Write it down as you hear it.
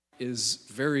is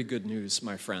very good news,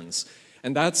 my friends.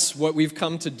 And that's what we've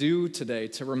come to do today,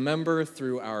 to remember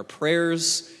through our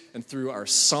prayers and through our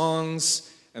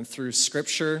songs and through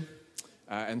Scripture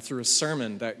and through a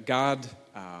sermon that God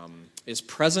is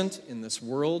present in this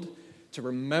world, to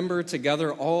remember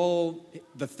together all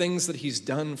the things that He's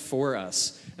done for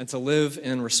us and to live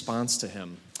in response to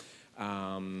Him.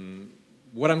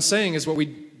 What I'm saying is what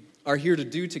we are here to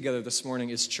do together this morning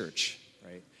is church,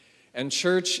 right? And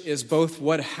church is both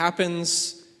what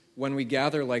happens when we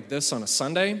gather like this on a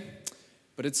Sunday,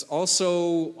 but it's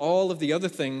also all of the other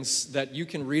things that you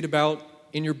can read about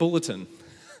in your bulletin,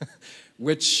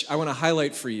 which I want to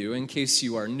highlight for you in case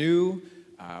you are new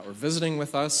or visiting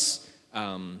with us.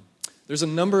 There's a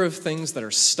number of things that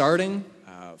are starting.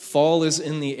 Fall is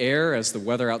in the air, as the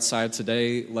weather outside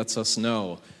today lets us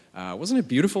know. Wasn't it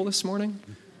beautiful this morning?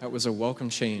 That was a welcome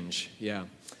change, yeah.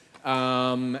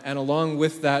 And along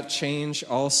with that change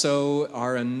also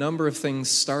are a number of things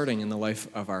starting in the life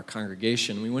of our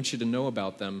congregation. We want you to know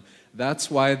about them.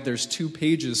 That's why there's 2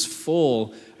 pages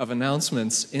full of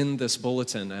announcements in this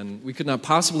bulletin, and we could not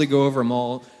possibly go over them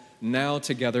all now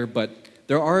together, but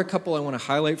there are a couple I want to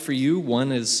highlight for you.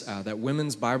 One is that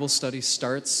women's Bible study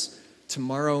starts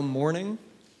tomorrow morning,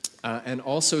 and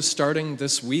also starting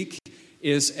this week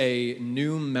is a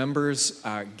new members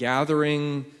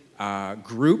gathering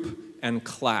group and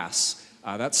class.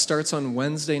 That starts on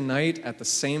Wednesday night at the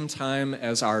same time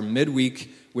as our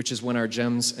midweek, which is when our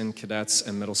GEMS and cadets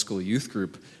and middle school youth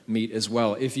group meet as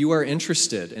well. If you are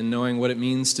interested in knowing what it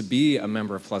means to be a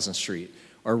member of Pleasant Street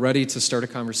or ready to start a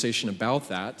conversation about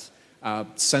that,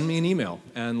 send me an email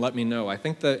and let me know. I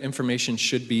think the information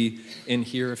should be in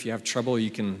here. If you have trouble, you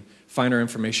can find our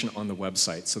information on the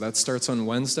website. So that starts on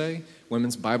Wednesday.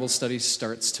 Women's Bible study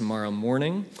starts tomorrow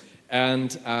morning.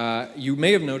 And you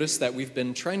may have noticed that we've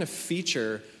been trying to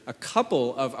feature a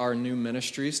couple of our new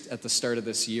ministries at the start of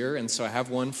this year, and so I have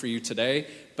one for you today.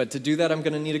 But to do that, I'm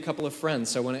going to need a couple of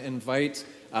friends. So I want to invite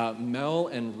Mel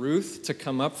and Ruth to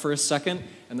come up for a second,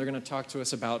 and they're going to talk to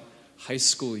us about high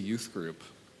school youth group.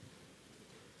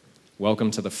 Welcome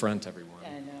to the front, everyone.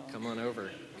 I know. Come on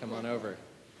over. Come on over.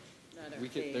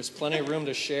 There's plenty of room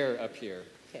to share up here.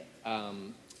 Okay.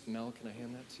 Mel, can I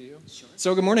hand that to you? Sure.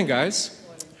 So good morning, guys.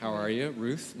 How are you?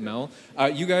 Ruth, Mel.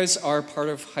 You guys are part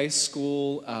of high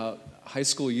school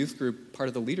youth group, part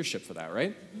of the leadership for that,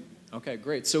 right? Mm-hmm. Okay,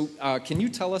 great. So can you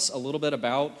tell us a little bit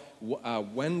about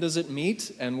when does it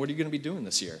meet and what are you going to be doing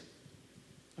this year?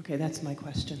 Okay, that's my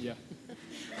question.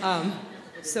 Yeah.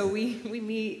 So we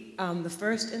meet the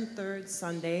first and third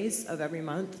Sundays of every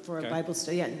month for a Bible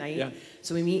study at night. Yeah.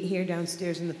 So we meet here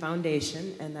downstairs in the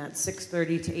foundation, and that's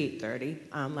 6:30 to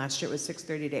 8:30. Last year it was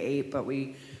 6:30 to 8, but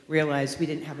we realized we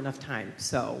didn't have enough time,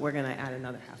 so we're going to add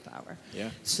another half hour. Yeah.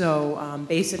 So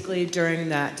basically during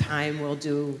that time we'll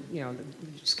do,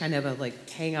 just kind of like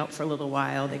hang out for a little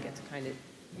while. They get to kind of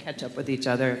catch up with each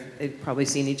other. They've probably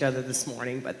seen each other this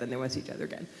morning, but then they won't see each other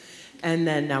again. And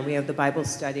then now we have the Bible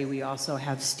study. We also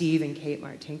have Steve and Kate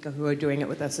Martinka who are doing it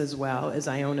with us as well as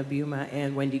Iona Buma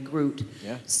and Wendy Groot.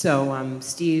 Yeah. So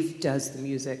Steve does the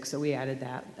music, so we added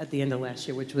that at the end of last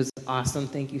year, which was awesome.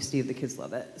 Thank you, Steve. The kids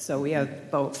love it. So we have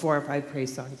about 4 or 5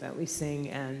 praise songs that we sing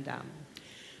and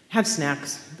have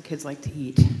snacks. The kids like to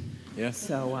eat. Yeah.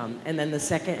 So and then the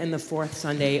second and the fourth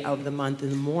Sunday of the month in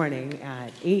the morning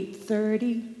at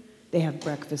 8:30. They have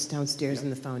breakfast downstairs in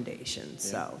the foundation.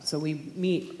 So we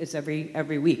meet. It's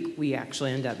every week. We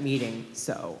actually end up meeting.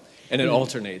 So and it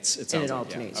alternates. It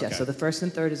alternates. Yeah. Okay. So the first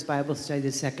and third is Bible study.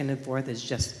 The second and fourth is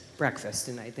just breakfast,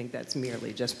 and I think that's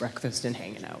merely just breakfast and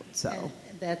hanging out. So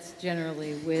And that's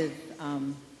generally with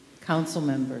council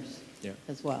members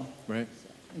as well. Right. So,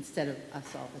 instead of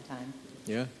us all the time.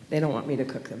 Yeah. they don't want me to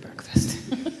cook them breakfast.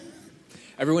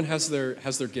 Everyone has their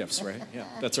gifts, right? Yeah,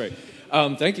 that's right.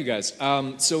 Thank you, guys.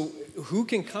 So who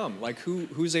can come? Like,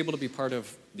 who's able to be part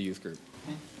of the youth group?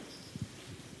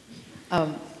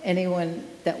 Anyone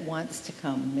that wants to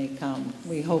come may come.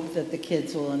 We hope that the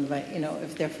kids will invite,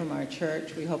 if they're from our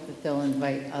church, we hope that they'll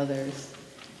invite others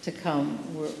to come.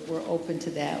 We're open to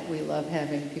that. We love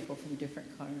having people from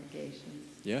different congregations.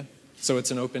 Yeah. So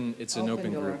it's an open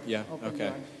door. group. Yeah. Open Okay.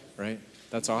 door. Right.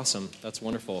 That's awesome. That's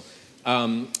wonderful.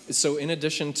 So in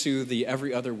addition to the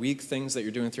every other week things that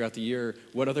you're doing throughout the year,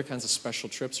 what other kinds of special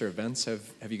trips or events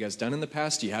have you guys done in the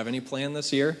past? Do you have any planned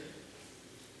this year?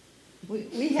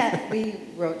 We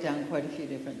wrote down quite a few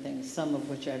different things, some of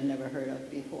which I've never heard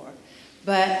of before.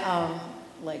 But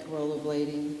like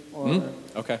rollerblading or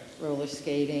roller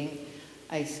skating,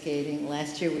 ice skating.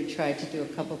 Last year we tried to do a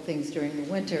couple things during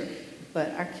the winter,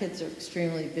 but our kids are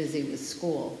extremely busy with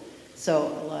school.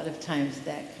 So a lot of times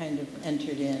that kind of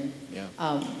entered in.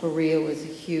 Yeah. Berea was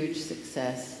a huge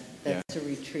success. That's a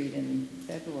retreat in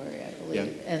February, I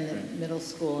believe. Yeah. And the middle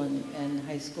school and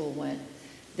high school went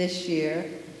this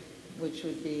year, which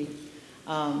would be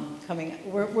coming.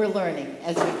 We're learning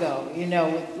as we go. You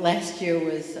know, last year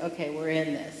was, okay, we're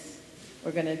in this.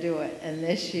 We're going to do it. And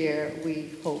this year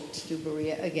we hope to do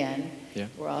Berea again. Yeah.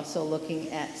 We're also looking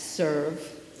at Serve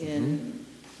in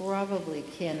probably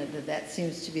Canada. That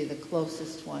seems to be the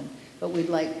closest one. But we'd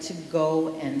like to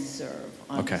go and serve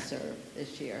on Serve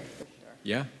this year, for sure.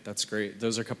 Yeah, that's great.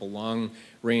 Those are a couple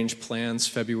long-range plans,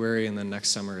 February and then next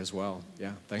summer as well.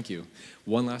 Yeah, thank you.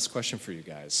 One last question for you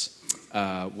guys.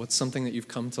 What's something that you've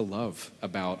come to love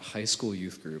about high school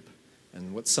youth group?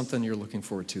 And what's something you're looking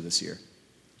forward to this year?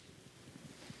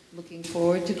 Looking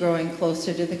forward to growing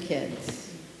closer to the kids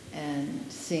and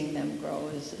seeing them grow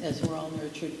as we're all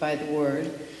nurtured by the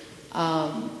Word.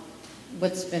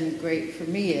 What's been great for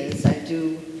me is I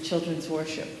do children's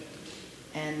worship,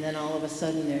 and then all of a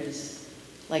sudden there's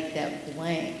like that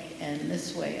blank, and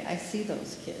this way I see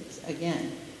those kids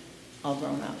again, all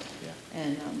grown up,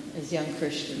 and as young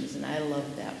Christians, and I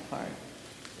love that part.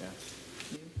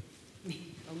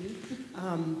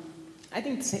 I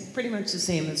think pretty much the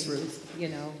same as Ruth, you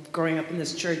know, growing up in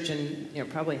this church and, you know,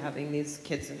 probably having these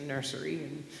kids in nursery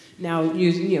and now,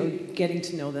 getting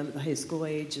to know them at the high school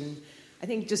age. And I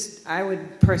think I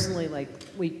would personally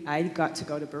I got to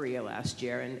go to Berea last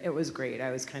year and it was great.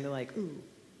 I was kind of like, ooh,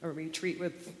 a retreat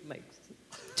with like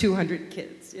 200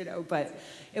 kids, you know, but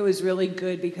it was really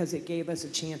good because it gave us a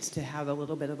chance to have a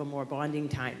little bit of a more bonding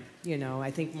time, you know.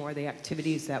 I think more of the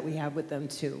activities that we have with them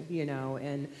too, you know,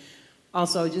 and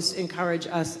also just encourage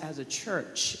us as a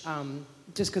church.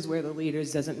 Just because we're the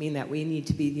leaders doesn't mean that we need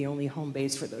to be the only home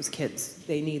base for those kids.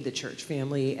 They need the church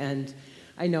family. And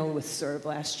I know with Serve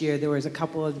last year, there was a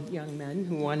couple of young men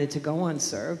who wanted to go on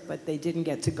Serve, but they didn't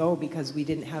get to go because we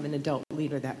didn't have an adult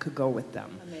leader that could go with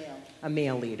them. A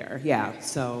male leader, yeah.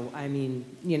 So, I mean,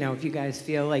 you know, if you guys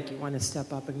feel like you want to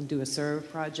step up and do a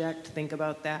Serve project, think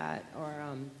about that. Or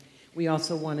we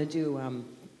also want to do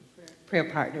prayer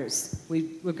partners.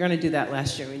 We're going to do that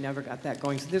last year. We never got that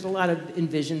going. So there's a lot of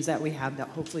envisions that we have that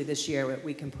hopefully this year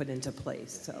we can put into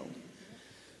place. So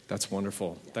that's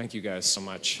wonderful. Thank you guys so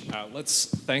much. Let's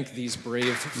thank these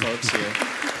brave folks here.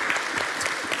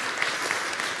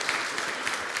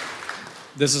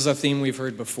 This is a theme we've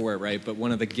heard before, right? But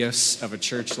one of the gifts of a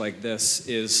church like this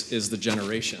is the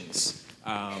generations.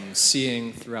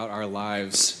 Seeing throughout our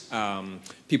lives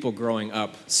people growing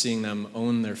up, seeing them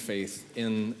own their faith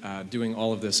in doing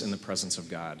all of this in the presence of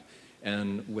God.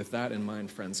 And with that in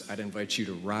mind, friends, I'd invite you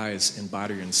to rise in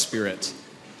body and spirit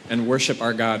and worship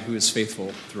our God who is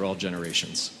faithful through all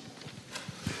generations.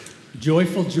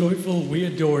 Joyful, joyful, we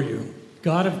adore you,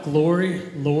 God of glory,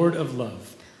 Lord of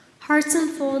love. Hearts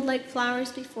unfold like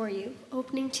flowers before you,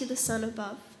 opening to the sun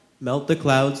above. Melt the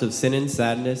clouds of sin and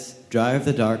sadness, drive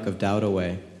the dark of doubt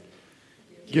away.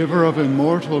 Giver of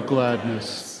immortal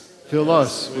gladness, fill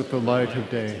us with the light of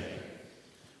day.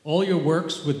 All your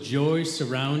works with joy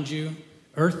surround you,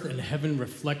 earth and heaven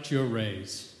reflect your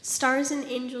rays. Stars and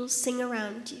angels sing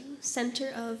around you, center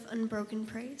of unbroken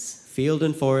praise. Field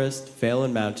and forest, vale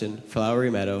and mountain,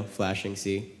 flowery meadow, flashing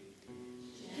sea.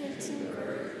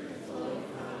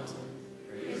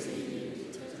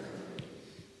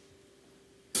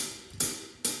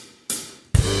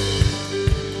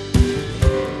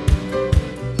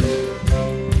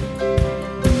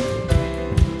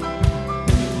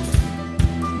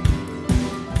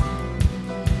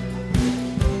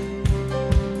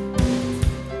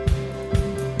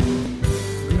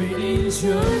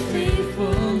 Your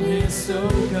faithfulness, O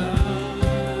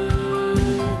God.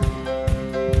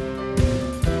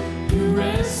 You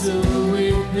wrestle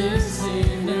with the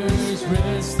sinner's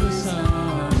restless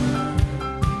heart.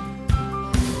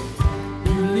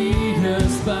 You lead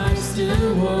us by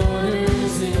still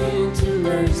waters into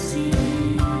mercy,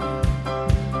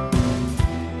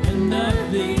 and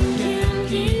nothing can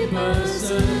keep us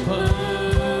apart.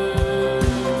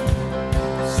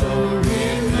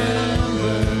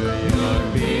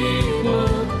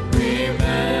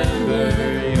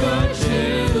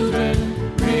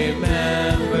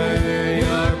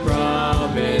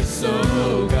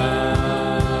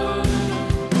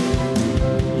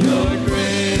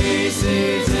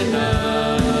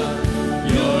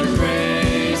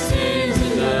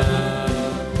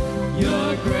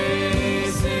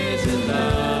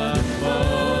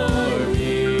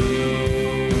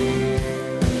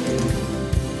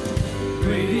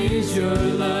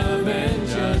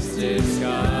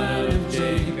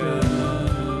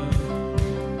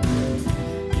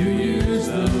 You use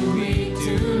the weak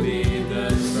to lead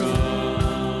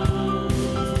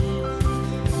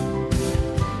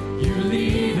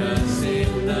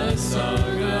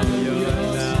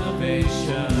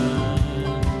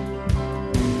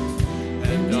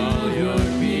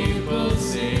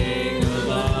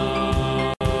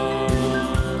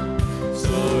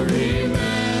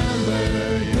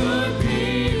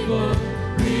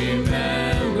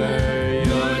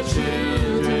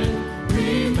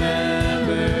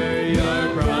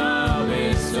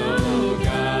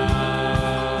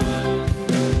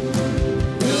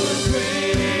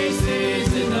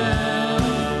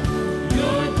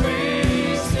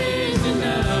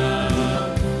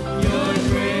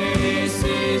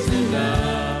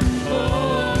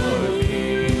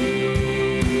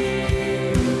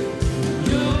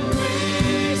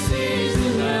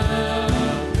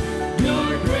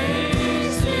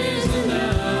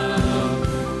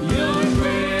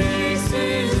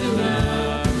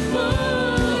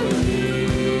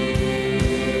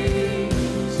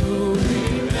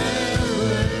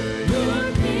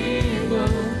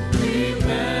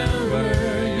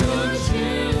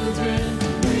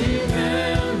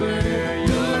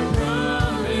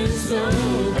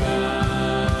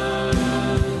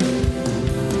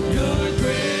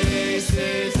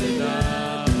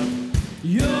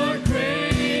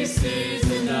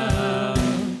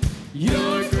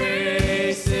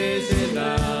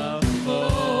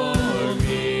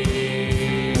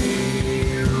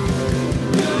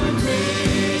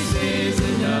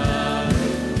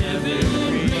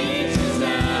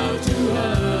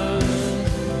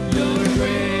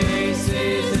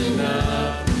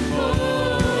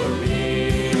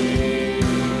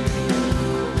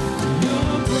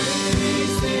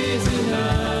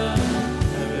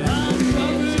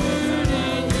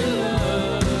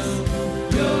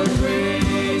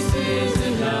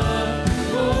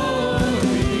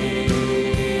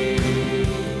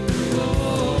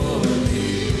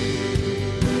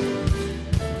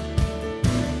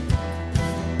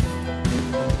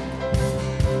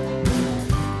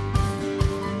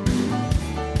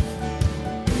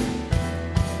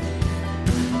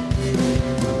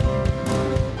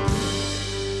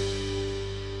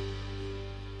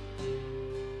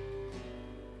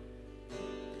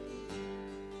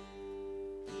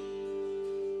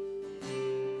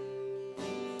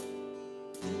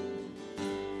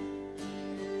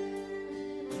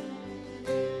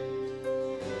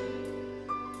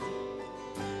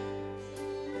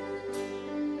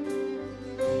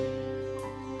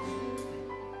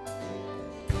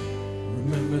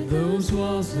those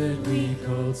walls that we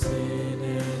called sin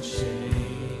and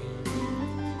shame.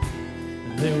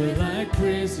 They were like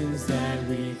prisons that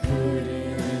we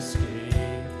couldn't escape.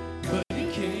 But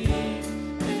he came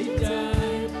and he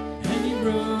died and he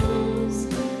rose.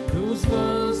 Those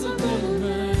walls are gone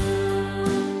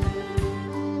around.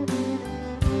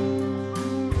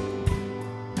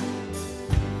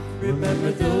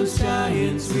 Remember those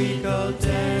giants we called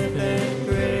death and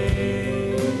grave.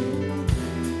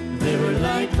 They were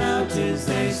like mountains,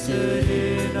 they stood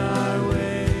in our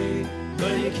way.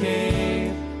 But he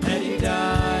came and he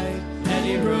died and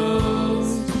he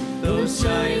rose. Those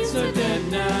giants are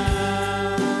dead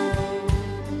now.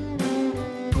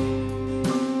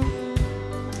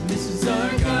 This is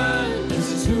our God,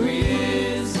 this is who he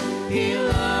is. He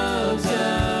loves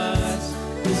us.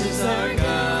 This is our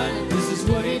God, this is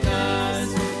what he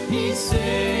does. He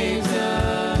saves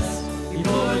us. He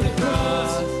bore the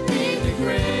cross, beat the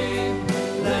grave.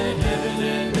 Let heaven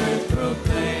and earth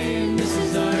proclaim. This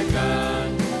is our God,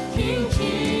 King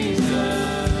Jesus.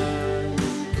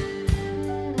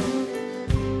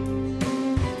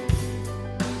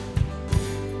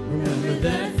 Remember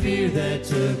that fear that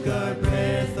took our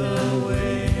breath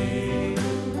away.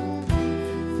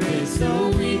 Faith so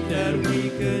weak that we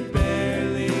could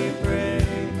barely pray.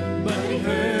 But he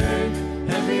heard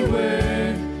every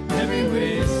word, every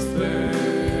whisper.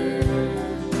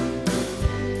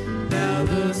 Now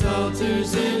those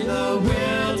altars in the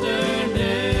wilderness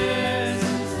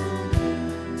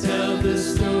tell the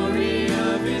story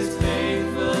of his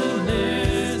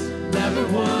faithfulness. Never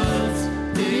once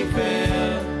did he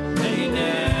fail, and he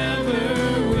never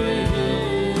will.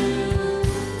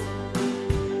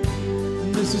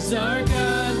 This is our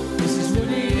God, this is what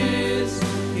he is.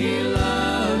 He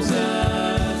loves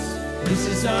us. This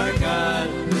is our God,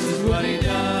 this is what he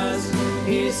does.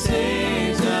 He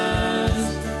saves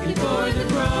us. He bore the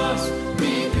cross,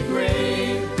 beat the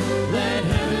grave. Let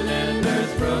heaven and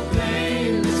earth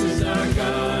proclaim. This is our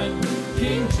God,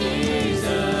 King Jesus.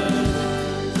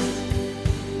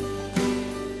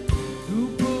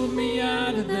 Who pulled me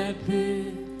out of that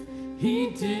pit? He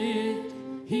did,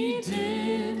 he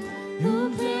did.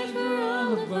 Who paid for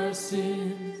all of our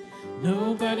sins?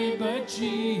 Nobody but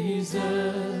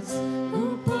Jesus.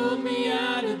 Who pulled me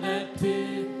out of that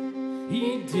pit?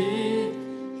 He did,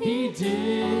 he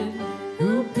did.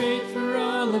 Who paid for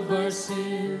all of our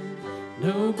sins?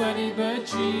 Nobody but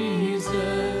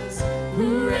Jesus.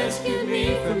 Who rescued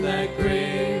me from that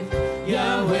grave?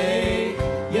 Yahweh,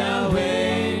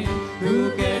 Yahweh.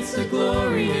 Who gets the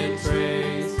glory and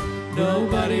praise?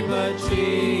 Nobody but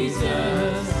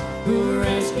Jesus. Who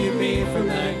rescued me from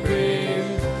that grave?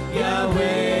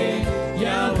 Yahweh,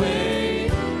 Yahweh.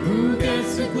 Who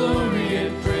gets the glory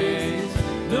and praise?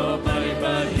 Nobody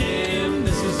but him.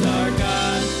 This is our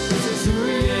God, this is who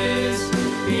he is.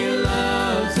 He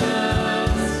loves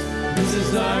us. This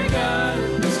is our God,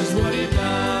 this is what he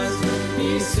does.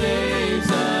 He saves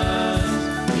us.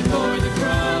 He bore the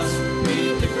cross,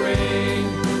 beat the grave.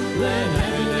 Let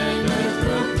heaven and earth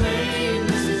proclaim.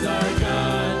 This is our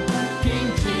God, King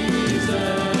Jesus.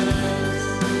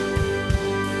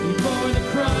 He bore the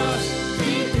cross,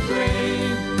 beat the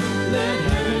grave. Let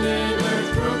heaven and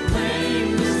earth proclaim.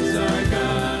 This is our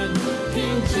God,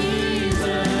 King Jesus.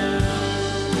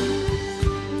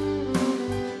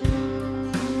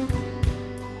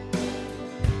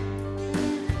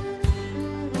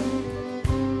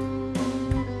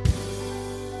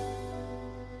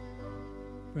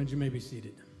 Friends, you may be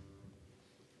seated.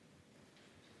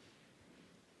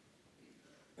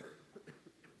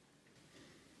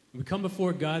 We come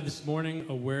before God this morning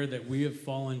aware that we have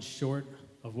fallen short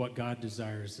of what God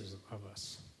desires of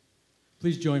us.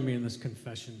 Please join me in this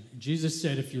confession. Jesus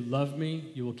said, "If you love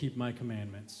me, you will keep my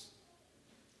commandments."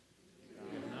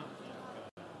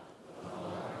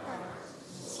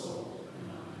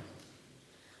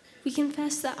 We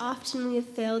confess that often we have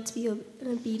failed to be an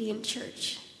obedient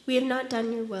church. We have not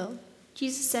done your will.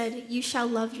 Jesus said, "You shall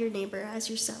love your neighbor as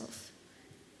yourself."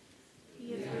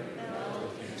 We have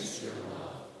rebelled against your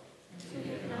law. We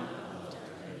have not loved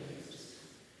our neighbors.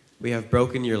 We have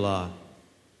broken your law.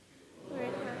 Lord,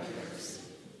 have mercy.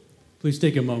 Please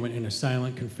take a moment in a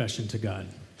silent confession to God.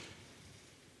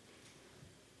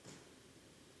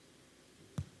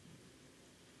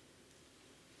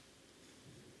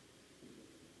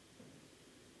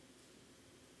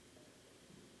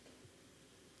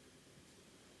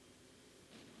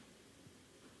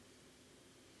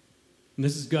 And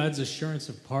this is God's assurance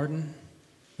of pardon.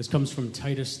 This comes from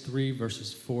Titus 3,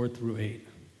 verses 4 through 8. It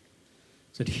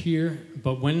said here,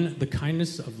 "But when the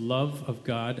kindness of love of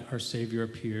God, our Savior,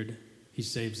 appeared, he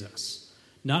saves us,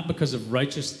 not because of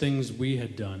righteous things we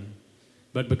had done,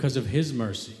 but because of his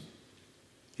mercy.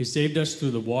 He saved us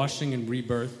through the washing and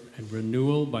rebirth and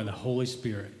renewal by the Holy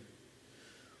Spirit,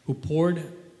 who poured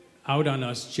out on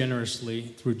us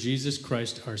generously through Jesus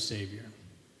Christ our Savior,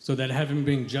 so that having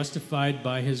been justified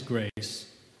by his grace,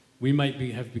 we might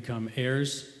have become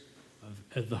heirs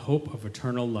of the hope of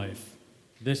eternal life.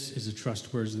 This is a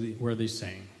trustworthy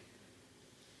saying.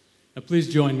 Now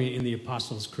please join me in the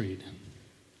Apostles' Creed.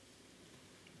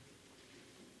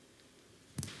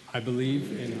 I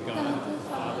believe in God the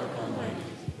Father Almighty,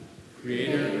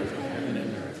 creator of heaven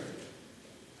and earth.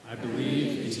 I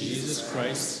believe in Jesus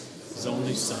Christ, his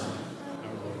only Son,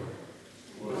 our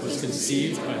Lord, who was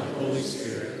conceived by the Holy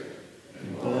Spirit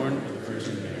and born of the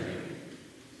Virgin Mary.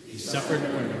 He suffered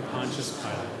under Pontius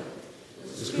Pilate,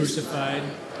 was crucified,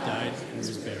 died, and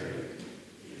was buried.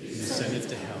 He descended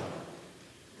to hell.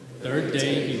 The third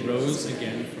day he rose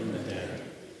again from the dead.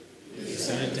 He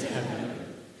ascended to heaven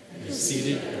and is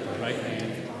seated at the right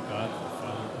hand of God the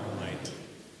Father Almighty.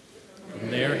 From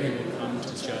there he will come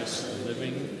to judge the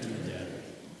living and the dead.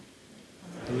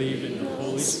 I believe in the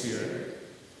Holy Spirit,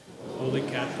 the Holy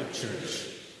Catholic Church,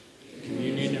 the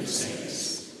communion of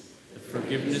saints, the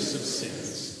forgiveness of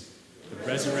sins, the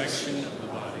resurrection of the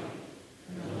body,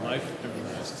 and the life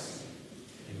everlasting.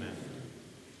 Amen.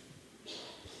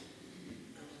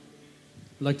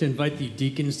 I'd like to invite the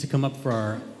deacons to come up for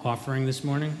our offering this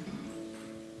morning.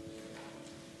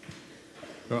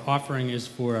 Our offering is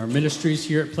for our ministries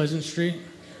here at Pleasant Street.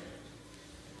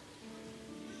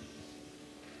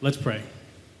 Let's pray.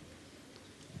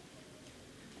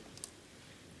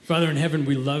 Father in heaven,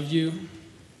 we love you.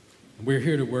 We're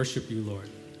here to worship you, Lord.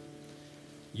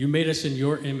 You made us in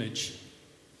your image.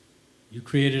 You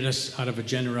created us out of a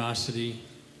generosity.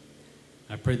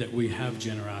 I pray that we have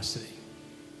generosity.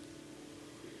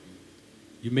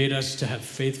 You made us to have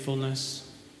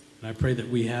faithfulness, and I pray that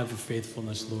we have a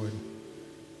faithfulness, Lord.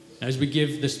 As we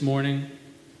give this morning,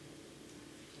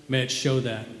 may it show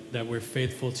that we're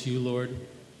faithful to you, Lord,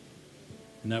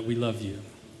 and that we love you.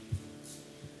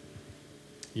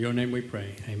 In your name we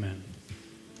pray. Amen.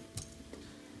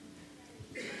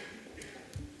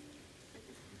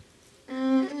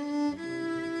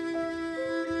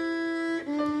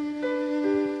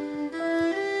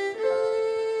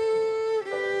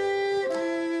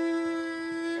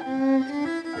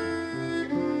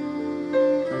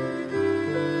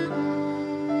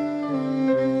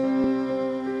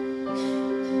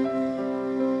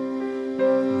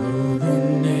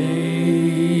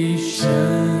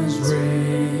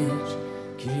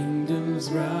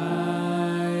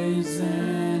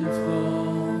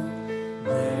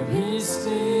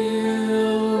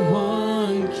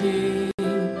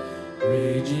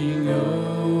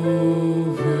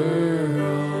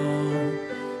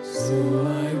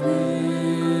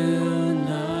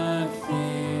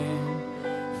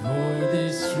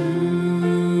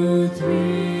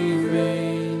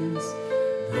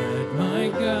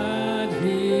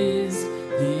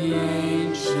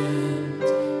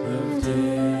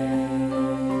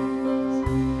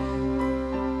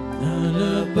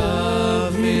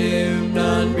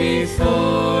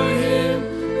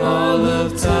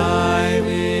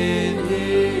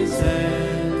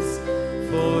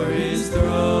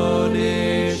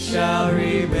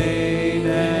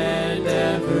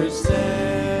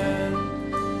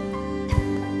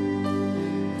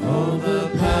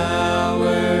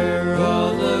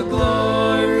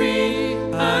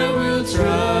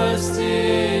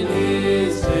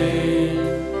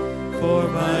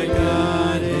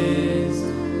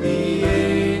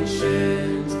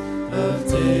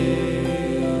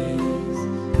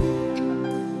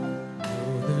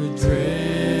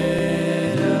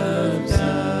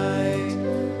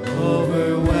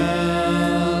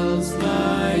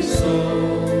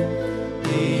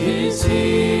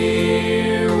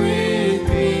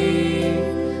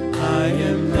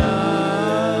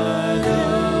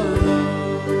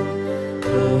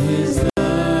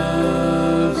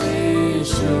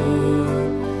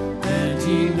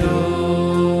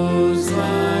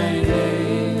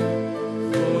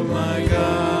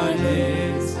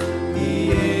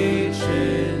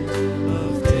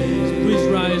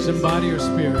 Body or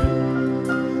spirit.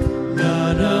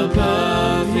 None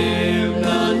above him,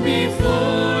 none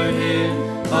before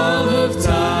him, all of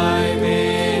time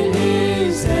in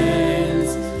his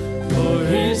hands. For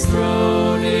his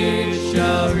throne it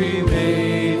shall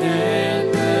remain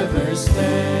and never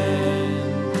stand.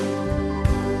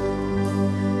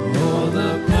 All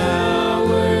the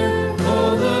power,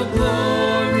 all the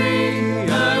glory,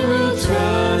 I will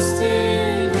trust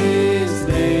in his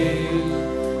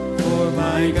name. For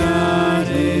my God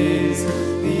is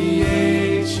the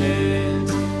ancient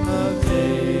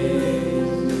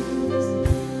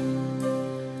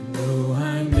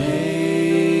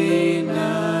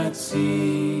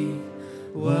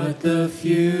the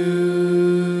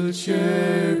future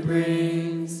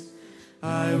brings.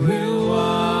 I will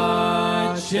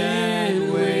watch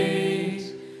and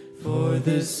wait for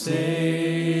the Savior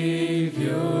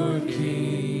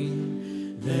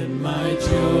King. Then my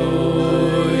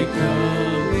joy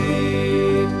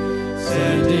complete,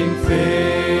 standing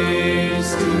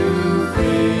face to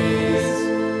face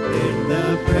in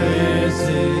the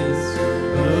presence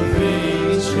of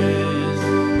ancient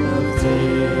of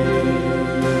days.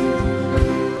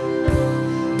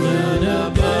 None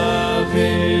above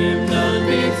him, none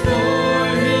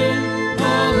before him,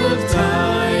 all of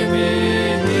time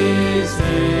in his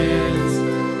hands.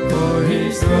 For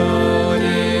his throne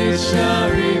it shall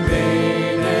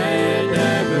remain and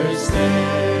never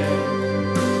stand.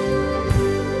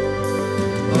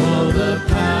 All the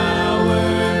power,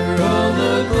 all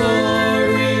the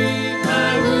glory,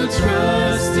 I will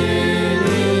trust in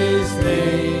his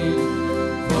name.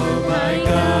 For my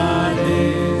God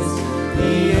is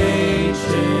the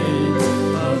Ancient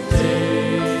of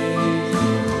Days.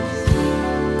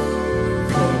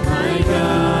 For my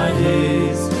God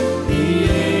is the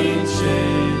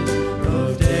Ancient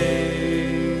of Days.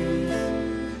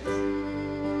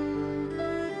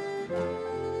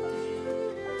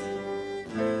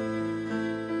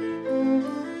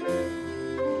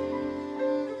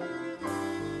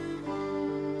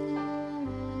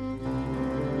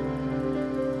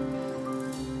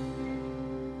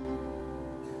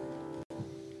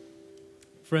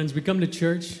 Friends, we come to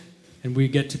church and we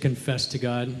get to confess to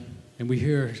God and we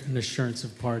hear an assurance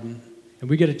of pardon and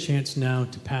we get a chance now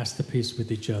to pass the peace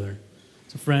with each other.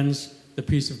 So friends, the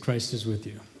peace of Christ is with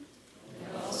you.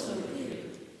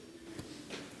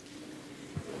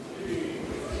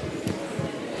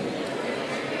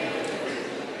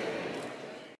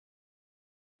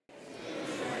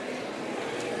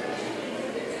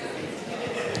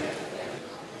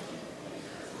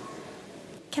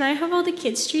 Can I have all the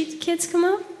kids come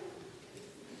up? All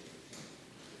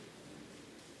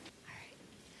right.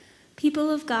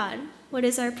 People of God, what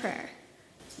is our prayer?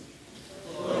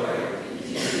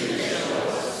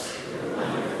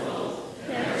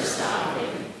 Never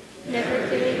stopping, never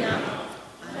giving up,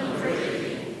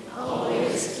 unforgiving,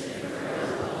 always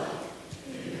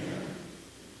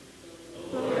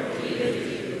Lord be with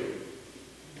you.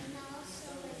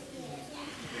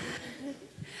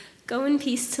 Go in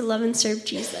peace to love and serve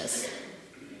Jesus.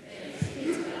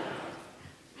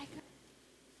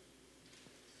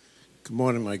 Good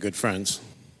morning, my good friends.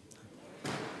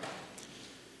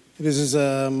 It is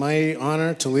my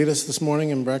honor to lead us this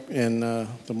morning in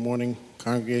the morning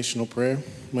congregational prayer.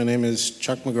 My name is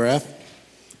Chuck McGrath.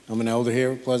 I'm an elder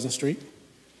here at Pleasant Street.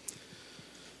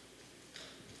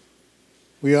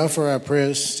 We offer our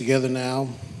prayers together now,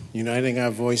 uniting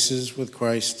our voices with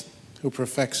Christ, who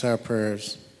perfects our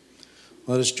prayers.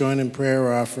 Let us join in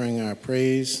prayer, offering our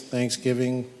praise,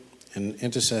 thanksgiving, and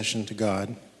intercession to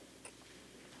God.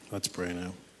 Let's pray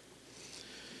now.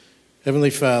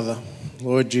 Heavenly Father,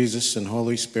 Lord Jesus, and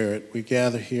Holy Spirit, we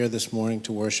gather here this morning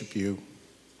to worship you.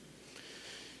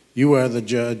 You are the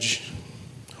judge,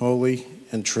 holy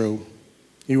and true.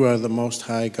 You are the Most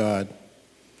High God.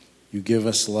 You give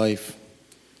us life.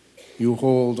 You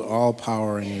hold all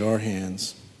power in your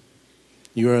hands.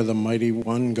 You are the mighty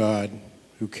one God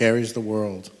who carries the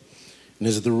world and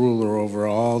is the ruler over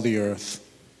all the earth.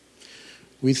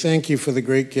 We thank you for the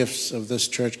great gifts of this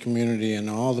church community and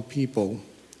all the people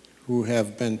who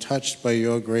have been touched by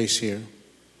your grace here.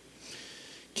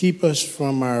 Keep us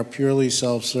from our purely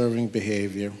self-serving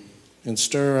behavior and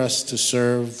stir us to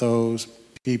serve those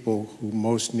people who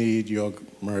most need your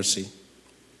mercy.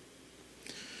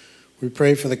 We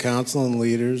pray for the council and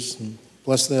leaders, and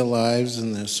bless their lives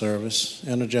and their service,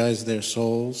 energize their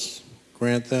souls,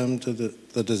 grant them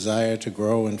the desire to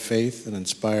grow in faith and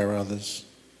inspire others.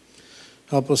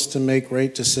 Help us to make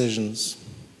right decisions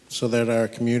so that our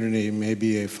community may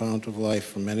be a fount of life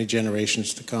for many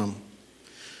generations to come.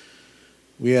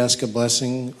 We ask a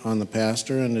blessing on the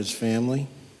pastor and his family.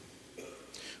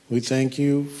 We thank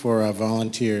you for our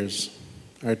volunteers,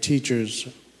 our teachers,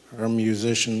 our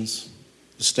musicians,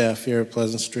 the staff here at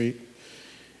Pleasant Street,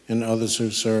 and others who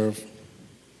serve.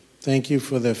 Thank you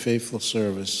for their faithful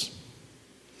service.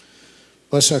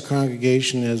 Bless our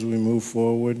congregation as we move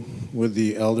forward with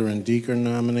the elder and deacon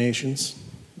nominations.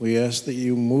 We ask that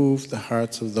you move the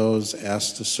hearts of those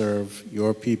asked to serve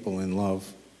your people in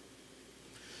love.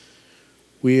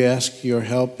 We ask your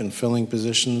help in filling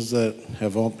positions that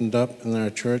have opened up in our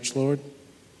church, Lord.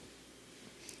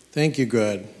 Thank you,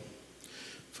 God,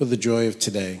 for the joy of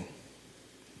today.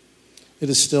 It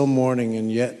is still morning,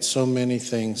 and yet so many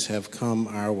things have come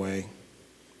our way.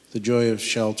 The joy of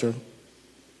shelter,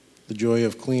 the joy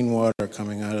of clean water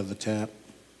coming out of the tap,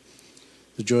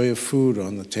 the joy of food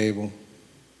on the table.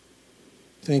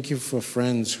 Thank you for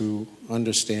friends who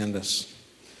understand us,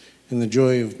 and the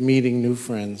joy of meeting new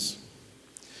friends.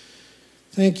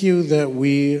 Thank you that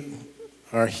we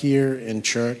are here in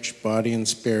church, body and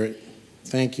spirit.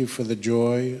 Thank you for the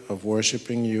joy of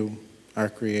worshiping you, our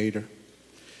Creator.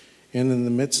 And in the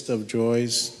midst of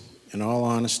joys, in all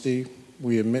honesty,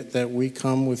 we admit that we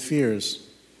come with fears.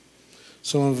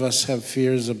 Some of us have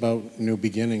fears about new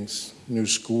beginnings, new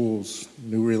schools,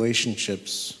 new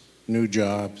relationships, new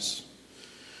jobs.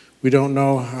 We don't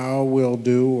know how we'll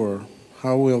do or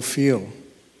how we'll feel.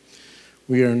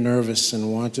 We are nervous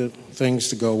and want things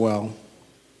to go well.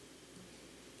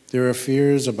 There are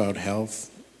fears about health,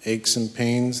 aches and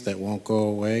pains that won't go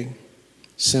away,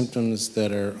 symptoms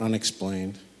that are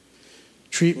unexplained,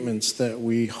 treatments that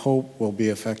we hope will be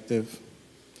effective.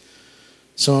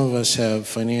 Some of us have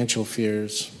financial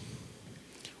fears.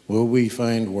 Will we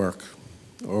find work,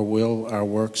 or will our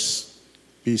works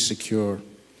be secure?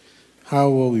 How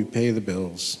will we pay the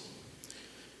bills?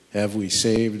 Have we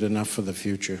saved enough for the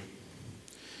future?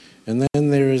 And then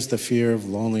there is the fear of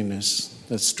loneliness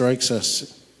that strikes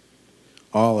us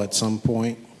all at some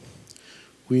point.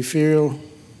 We fear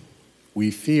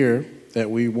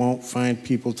that we won't find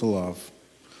people to love,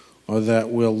 or that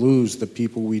we'll lose the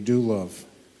people we do love.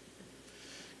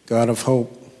 God of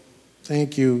hope,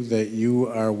 thank you that you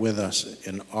are with us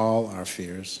in all our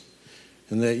fears,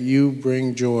 and that you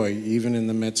bring joy even in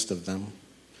the midst of them.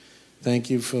 Thank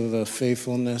you for the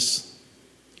faithfulness,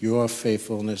 your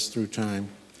faithfulness through time,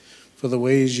 for the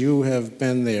ways you have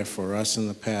been there for us in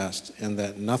the past, and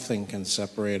that nothing can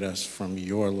separate us from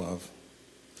your love.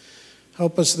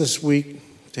 Help us this week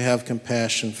to have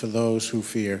compassion for those who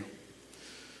fear,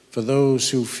 for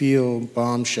those who feel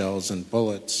bombshells and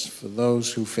bullets, for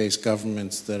those who face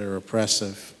governments that are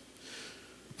oppressive,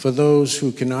 for those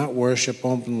who cannot worship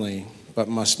openly but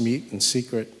must meet in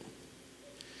secret.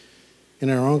 In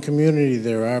our own community,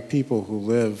 there are people who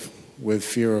live with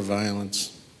fear of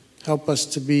violence. Help us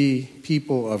to be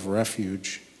people of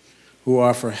refuge, who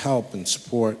offer help and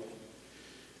support,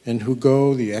 and who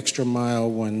go the extra mile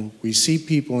when we see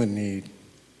people in need.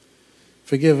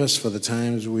 Forgive us for the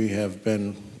times we have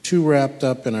been too wrapped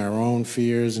up in our own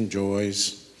fears and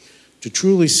joys to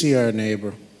truly see our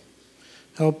neighbor.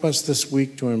 Help us this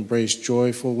week to embrace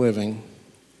joyful living,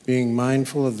 being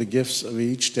mindful of the gifts of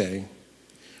each day,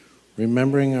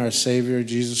 remembering our Savior,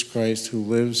 Jesus Christ, who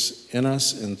lives in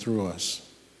us and through us.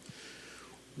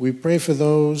 We pray for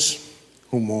those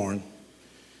who mourn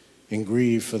and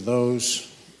grieve, for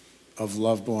those of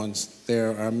loved ones.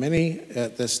 There are many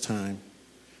at this time.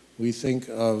 We think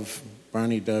of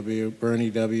Bernie W.,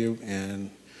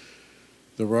 and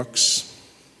the Rooks,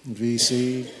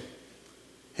 VC,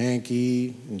 Hank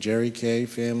E., and Jerry K.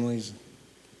 families.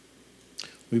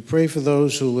 We pray for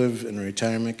those who live in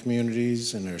retirement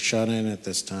communities and are shut in at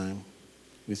this time.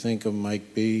 We think of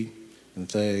Mike B. and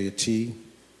Thea T.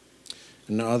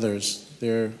 and others.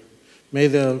 May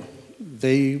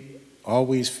they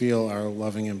always feel our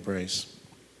loving embrace.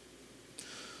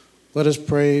 Let us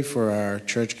pray for our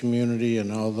church community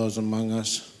and all those among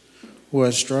us who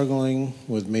are struggling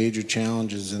with major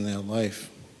challenges in their life.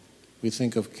 We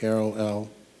think of Carol L.,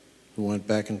 who went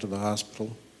back into the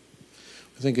hospital.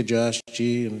 We think of Josh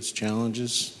G. and his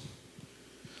challenges.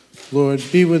 Lord,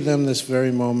 be with them this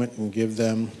very moment and give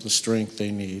them the strength they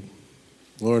need.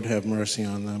 Lord, have mercy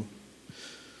on them.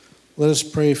 Let us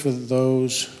pray for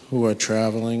those who are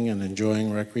traveling and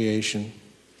enjoying recreation,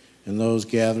 and those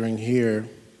gathering here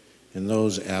and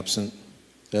those absent,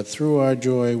 that through our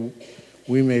joy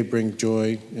we may bring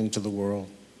joy into the world.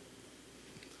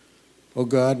 Oh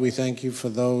God, we thank you for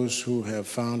those who have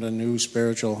found a new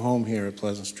spiritual home here at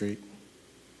Pleasant Street.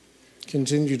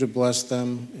 Continue to bless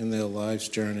them in their life's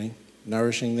journey,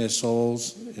 nourishing their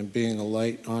souls and being a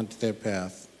light onto their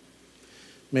path.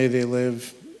 May they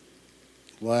live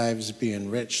lives be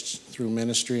enriched through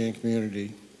ministry and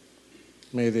community.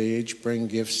 May they each bring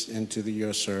gifts into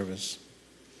your service.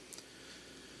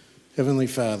 Heavenly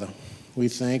Father, we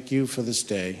thank you for this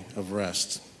day of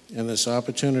rest and this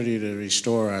opportunity to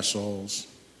restore our souls.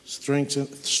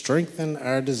 Strengthen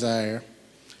our desire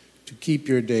to keep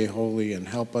your day holy and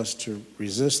help us to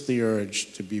resist the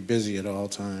urge to be busy at all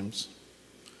times.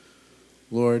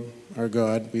 Lord, our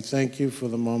God, we thank you for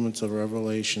the moments of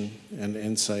revelation and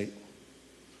insight.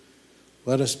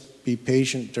 Let us be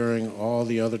patient during all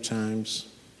the other times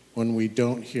when we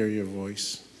don't hear your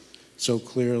voice so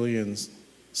clearly and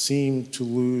seem to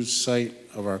lose sight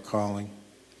of our calling.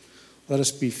 Let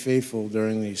us be faithful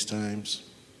during these times.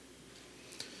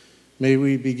 May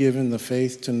we be given the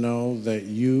faith to know that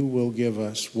you will give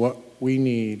us what we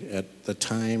need at the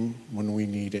time when we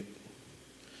need it.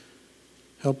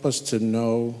 Help us to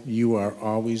know you are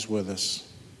always with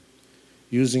us,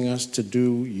 using us to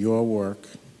do your work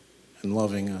and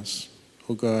loving us.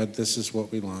 Oh God, this is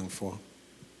what we long for.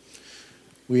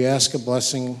 We ask a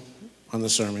blessing on the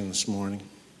sermon this morning.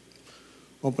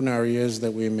 Open our ears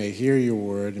that we may hear your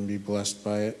word and be blessed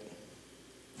by it.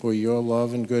 For your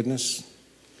love and goodness,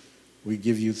 we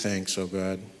give you thanks, O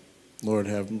God. Lord,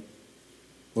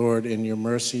 in your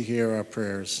mercy, hear our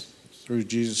prayers. Through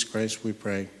Jesus Christ we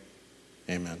pray.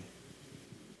 Amen.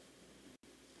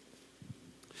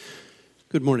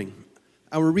 Good morning.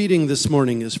 Our reading this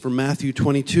morning is from Matthew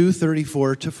 22,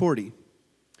 34 to 40.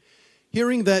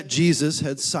 Hearing that Jesus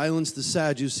had silenced the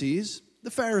Sadducees, the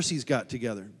Pharisees got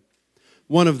together.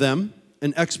 One of them,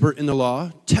 an expert in the law,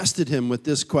 tested him with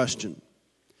this question.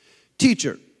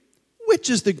 Teacher, which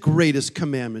is the greatest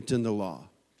commandment in the law?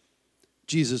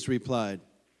 Jesus replied,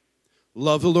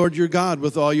 love the Lord your God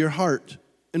with all your heart,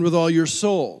 and with all your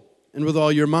soul, and with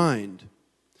all your mind.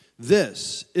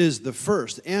 This is the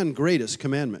first and greatest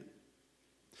commandment.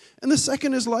 And the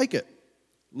second is like it.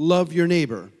 Love your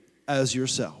neighbor as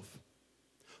yourself.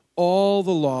 All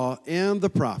the law and the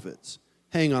prophets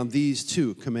hang on these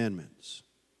two commandments.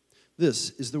 This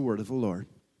is the word of the Lord.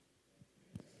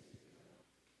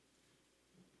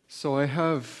 So I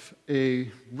have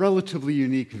a relatively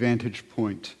unique vantage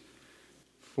point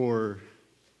for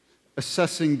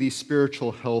assessing the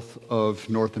spiritual health of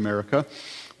North America.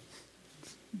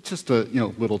 Just a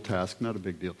little task, not a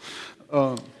big deal.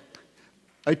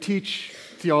 I teach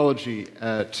theology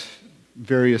at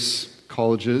various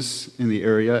colleges in the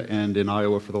area and in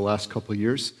Iowa for the last couple of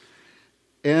years.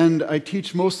 And I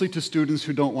teach mostly to students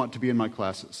who don't want to be in my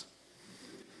classes.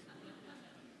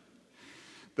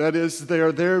 That is, they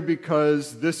are there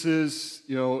because this is,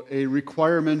 a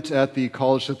requirement at the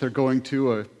college that they're going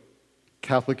to, a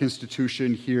Catholic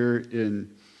institution here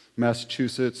in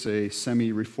Massachusetts, a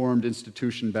semi-reformed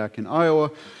institution back in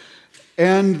Iowa.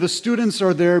 And the students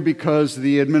are there because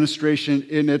the administration,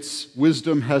 in its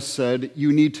wisdom, has said,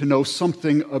 you need to know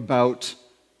something about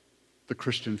the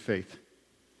Christian faith.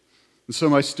 And so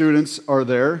my students are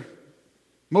there,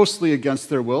 mostly against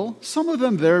their will. Some of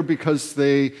them there because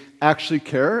they actually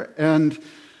care. And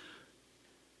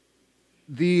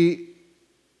the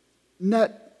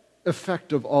net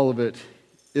effect of all of it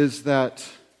is that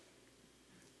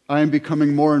I am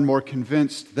becoming more and more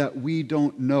convinced that we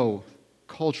don't know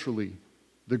culturally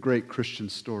the great Christian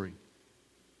story.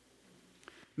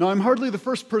 Now, I'm hardly the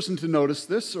first person to notice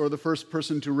this or the first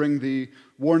person to ring the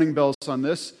warning bells on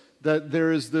this, that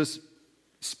there is this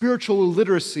spiritual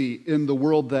illiteracy in the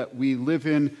world that we live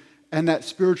in, and that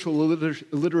spiritual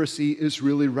illiteracy is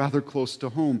really rather close to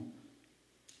home.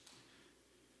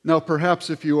 Now,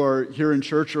 perhaps if you are here in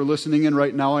church or listening in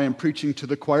right now, I am preaching to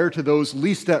the choir, to those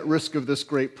least at risk of this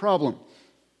great problem.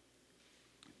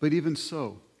 But even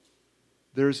so,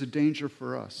 there is a danger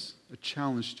for us, a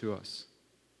challenge to us.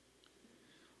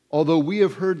 Although we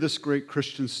have heard this great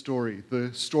Christian story,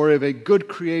 the story of a good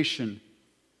creation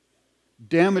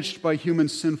damaged by human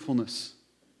sinfulness,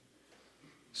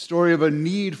 story of a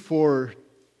need for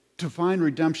divine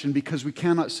redemption because we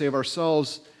cannot save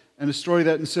ourselves, and a story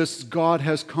that insists God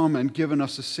has come and given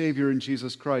us a Savior in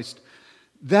Jesus Christ.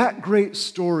 That great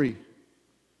story,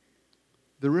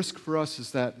 the risk for us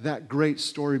is that that great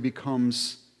story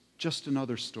becomes just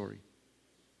another story.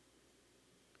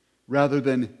 Rather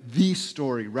than the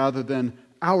story, rather than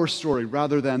our story,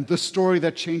 rather than the story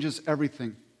that changes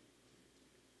everything.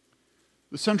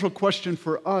 The central question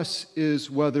for us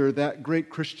is whether that great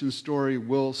Christian story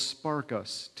will spark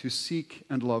us to seek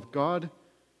and love God,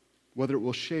 whether it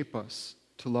will shape us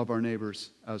to love our neighbors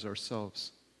as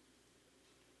ourselves.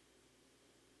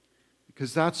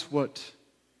 Because that's what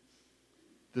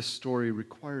this story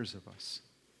requires of us.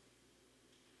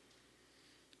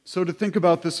 So to think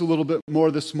about this a little bit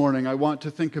more this morning, I want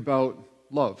to think about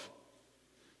love.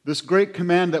 This great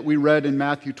command that we read in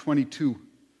Matthew 22,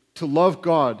 to love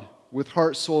God with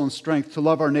heart, soul, and strength, to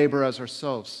love our neighbor as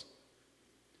ourselves.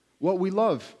 What we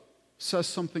love says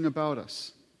something about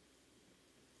us.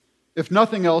 If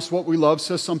nothing else, what we love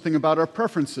says something about our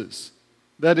preferences.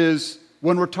 That is,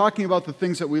 when we're talking about the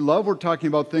things that we love, we're talking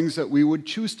about things that we would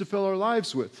choose to fill our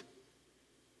lives with.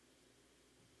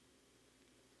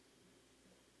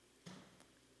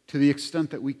 To the extent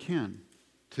that we can,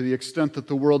 to the extent that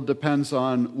the world depends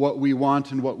on what we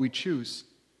want and what we choose.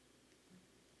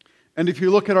 And if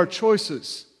you look at our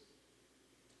choices,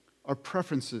 our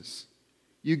preferences,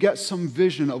 you get some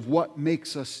vision of what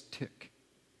makes us tick.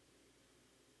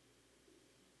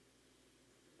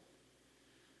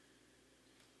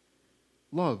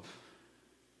 Love,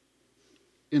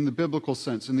 in the biblical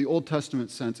sense, in the Old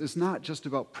Testament sense, is not just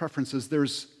about preferences.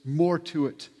 There's more to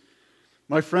it.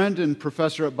 My friend and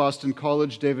professor at Boston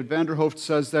College, David Vanderhoeft,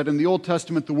 says that in the Old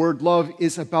Testament, the word love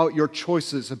is about your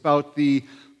choices, about the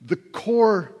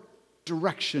core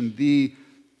direction, the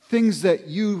things that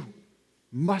you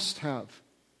must have.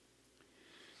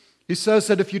 He says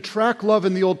that if you track love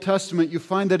in the Old Testament, you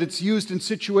find that it's used in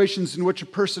situations in which a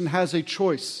person has a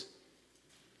choice.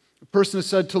 A person is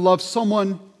said to love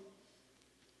someone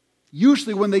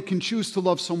usually when they can choose to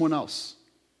love someone else.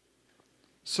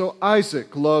 So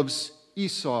Isaac loves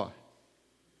Esau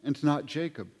and not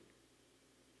Jacob.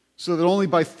 So that only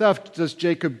by theft does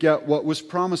Jacob get what was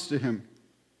promised to him.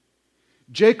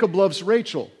 Jacob loves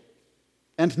Rachel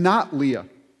and not Leah.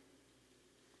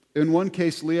 In one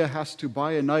case, Leah has to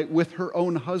buy a night with her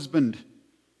own husband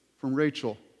from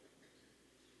Rachel.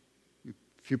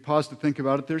 If you pause to think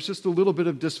about it, there's just a little bit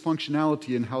of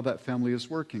dysfunctionality in how that family is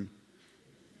working.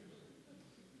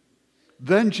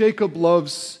 Then Jacob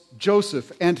loves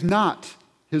Joseph and not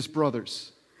his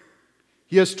brothers.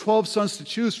 He has 12 sons to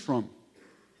choose from,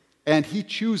 and he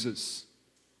chooses,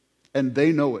 and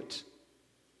they know it.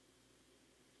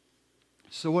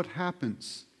 So what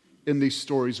happens in these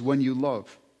stories when you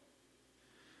love?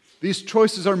 These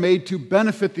choices are made to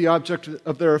benefit the object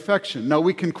of their affection. Now,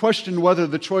 we can question whether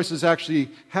the choices actually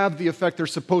have the effect they're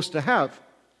supposed to have,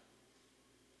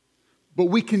 but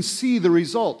we can see the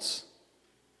results.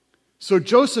 So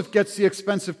Joseph gets the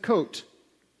expensive coat.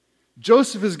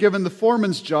 Joseph is given the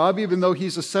foreman's job, even though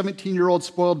he's a 17-year-old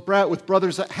spoiled brat with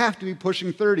brothers that have to be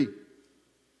pushing 30.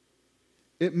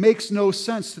 It makes no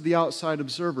sense to the outside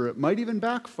observer. It might even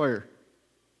backfire.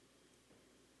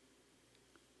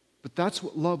 But that's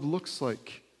what love looks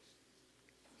like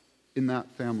in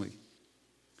that family.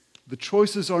 The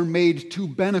choices are made to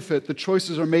benefit. The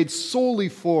choices are made solely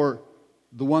for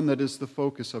the one that is the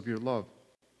focus of your love.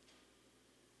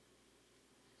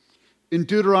 In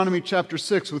Deuteronomy chapter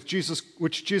 6,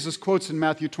 which Jesus quotes in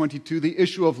Matthew 22, the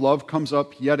issue of love comes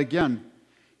up yet again.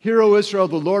 Hear, O Israel,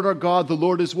 the Lord our God, the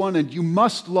Lord is one, and you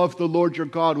must love the Lord your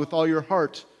God with all your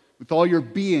heart, with all your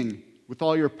being, with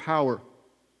all your power.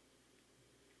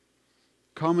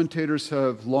 Commentators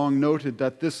have long noted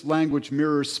that this language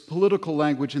mirrors political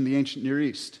language in the ancient Near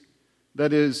East.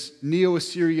 That is,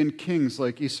 Neo-Assyrian kings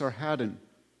like Esarhaddon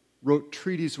wrote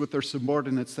treaties with their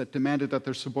subordinates that demanded that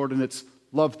their subordinates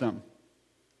love them.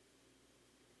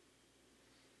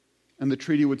 And the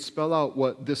treaty would spell out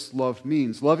what this love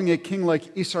means. Loving a king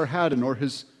like Esarhaddon or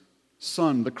his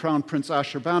son, the crown prince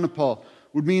Ashurbanipal,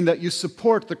 would mean that you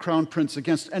support the crown prince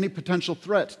against any potential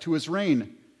threat to his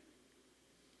reign.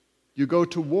 You go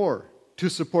to war to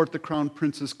support the crown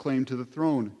prince's claim to the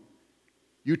throne.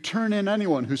 You turn in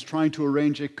anyone who's trying to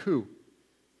arrange a coup.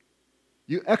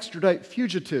 You extradite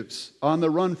fugitives on the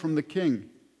run from the king.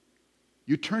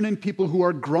 You turn in people who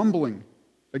are grumbling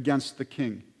against the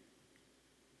king.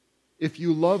 If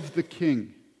you love the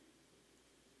king,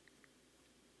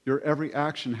 your every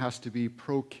action has to be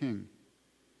pro-king,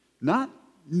 not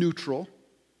neutral,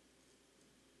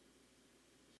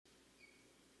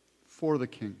 for the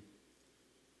king,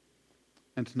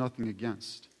 and nothing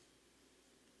against.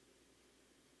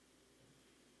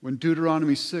 When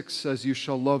Deuteronomy 6 says, you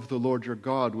shall love the Lord your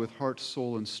God with heart,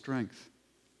 soul, and strength,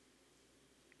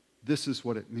 this is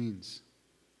what it means.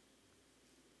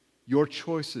 Your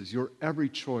choices, your every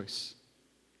choice,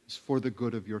 is for the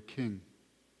good of your king.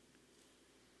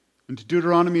 And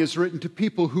Deuteronomy is written to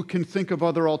people who can think of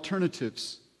other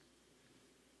alternatives.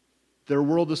 Their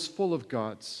world is full of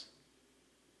gods.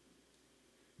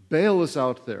 Baal is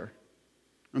out there.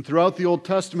 And throughout the Old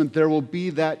Testament, there will be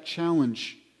that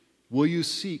challenge. Will you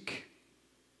seek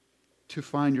to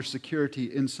find your security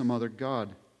in some other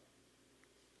god?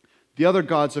 The other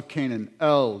gods of Canaan,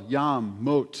 El, Yam,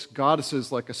 Mot, goddesses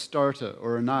like Astarte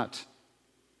or Anat.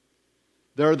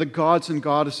 There are the gods and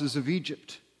goddesses of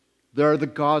Egypt. There are the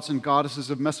gods and goddesses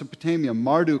of Mesopotamia,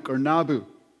 Marduk or Nabu,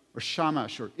 or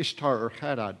Shamash or Ishtar or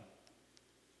Hadad.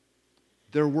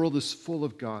 Their world is full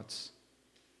of gods.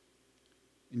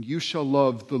 And you shall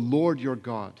love the Lord your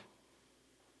God.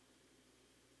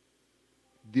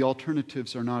 The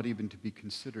alternatives are not even to be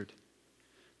considered.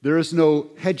 There is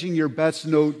no hedging your bets,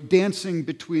 no dancing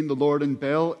between the Lord and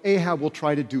Baal. Ahab will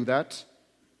try to do that.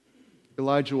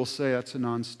 Elijah will say that's a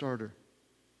non-starter.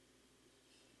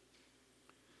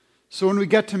 So when we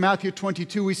get to Matthew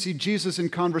 22, we see Jesus in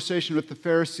conversation with the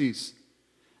Pharisees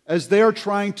as they are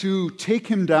trying to take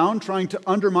him down, trying to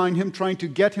undermine him, trying to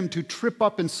get him to trip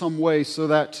up in some way so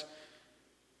that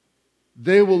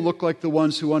they will look like the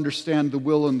ones who understand the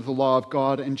will and the law of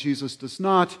God, and Jesus does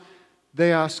not.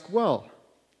 They ask, well,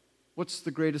 What's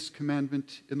the greatest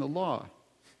commandment in the law?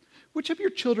 Which of your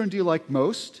children do you like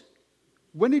most?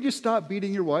 When did you stop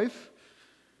beating your wife?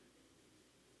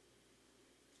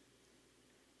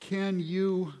 Can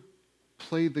you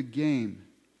play the game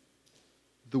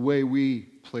the way we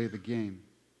play the game?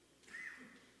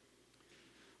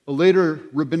 A later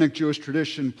rabbinic Jewish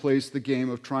tradition plays the game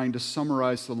of trying to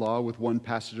summarize the law with one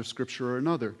passage of Scripture or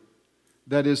another.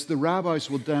 That is, the rabbis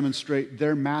will demonstrate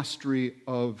their mastery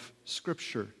of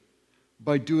Scripture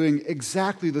by doing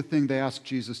exactly the thing they asked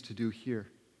Jesus to do here.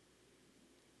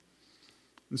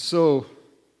 And so,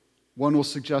 one will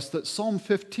suggest that Psalm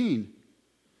 15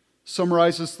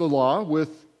 summarizes the law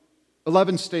with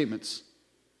 11 statements,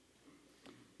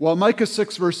 while Micah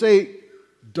 6, verse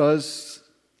 8 does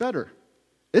better.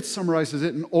 It summarizes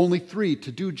it in only 3: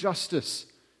 to do justice,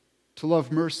 to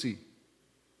love mercy,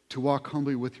 to walk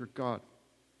humbly with your God.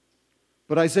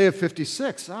 But Isaiah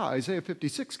 56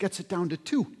 gets it down to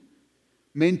 2.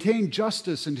 Maintain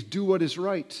justice and do what is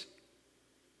right.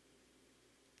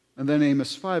 And then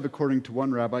Amos 5, according to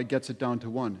one rabbi, gets it down to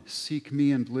 1. Seek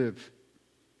me and live.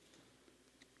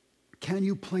 Can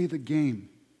you play the game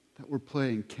that we're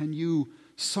playing? Can you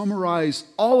summarize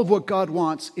all of what God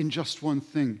wants in just one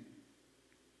thing?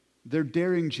 They're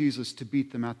daring Jesus to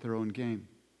beat them at their own game.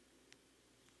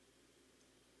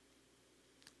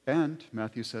 And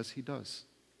Matthew says he does.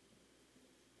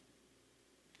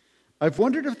 I've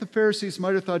wondered if the Pharisees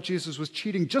might have thought Jesus was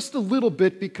cheating just a little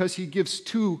bit because he gives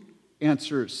 2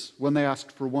 answers when they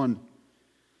asked for 1.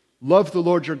 Love the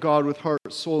Lord your God with heart,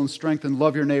 soul, and strength, and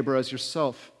love your neighbor as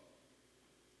yourself.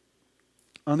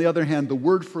 On the other hand, the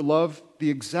word for love,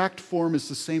 the exact form is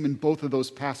the same in both of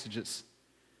those passages.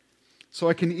 So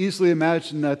I can easily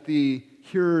imagine that the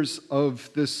hearers of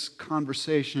this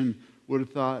conversation would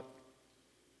have thought,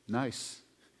 nice,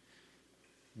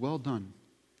 well done,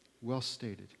 well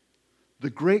stated. The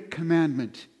great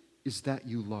commandment is that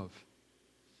you love.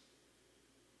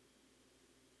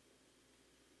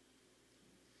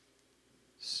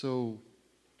 So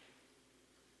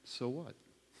what?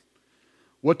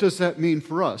 What does that mean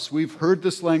for us? We've heard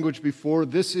this language before.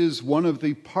 This is one of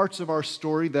the parts of our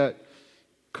story that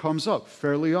comes up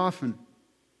fairly often.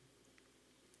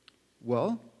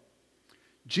 Well,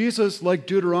 Jesus, like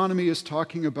Deuteronomy, is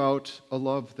talking about a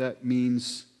love that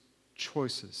means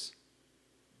choices.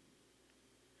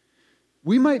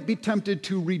 We might be tempted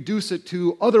to reduce it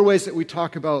to other ways that we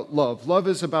talk about love. Love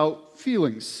is about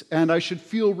feelings, and I should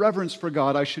feel reverence for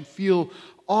God. I should feel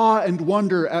awe and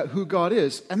wonder at who God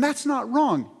is, and that's not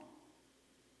wrong.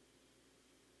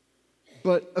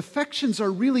 But affections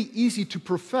are really easy to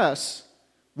profess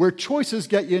where choices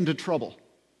get you into trouble.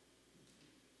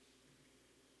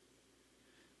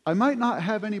 I might not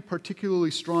have any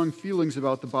particularly strong feelings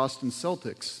about the Boston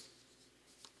Celtics,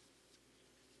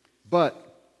 but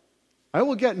I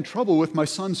will get in trouble with my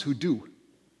sons who do.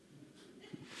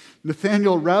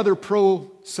 Nathaniel, rather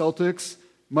pro-Celtics.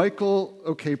 Michael,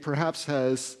 okay, perhaps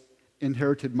has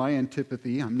inherited my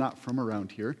antipathy. I'm not from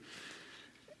around here.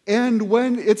 And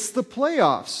when it's the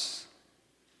playoffs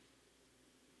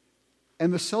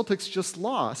and the Celtics just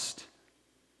lost,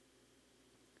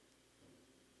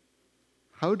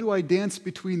 how do I dance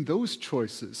between those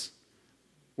choices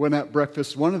when at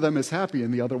breakfast one of them is happy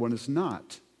and the other one is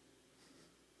not?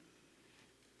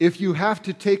 If you have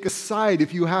to take a side,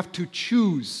 if you have to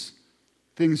choose,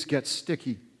 things get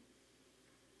sticky.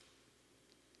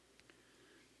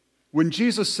 When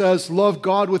Jesus says, love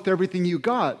God with everything you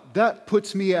got, that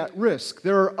puts me at risk.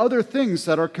 There are other things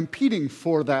that are competing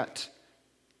for that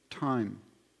time.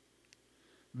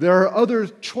 There are other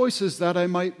choices that I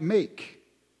might make.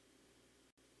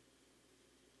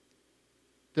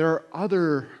 There are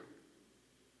other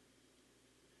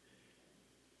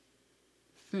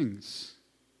things,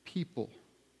 people,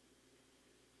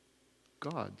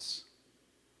 gods,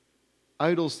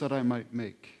 idols that I might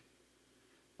make.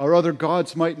 Our other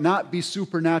gods might not be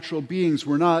supernatural beings.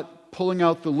 We're not pulling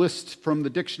out the list from the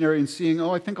dictionary and seeing,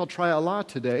 I think I'll try Allah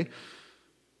today.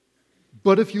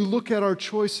 But if you look at our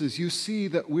choices, you see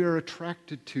that we're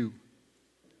attracted to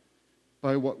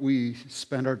by what we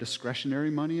spend our discretionary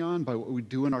money on, by what we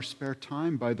do in our spare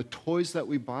time, by the toys that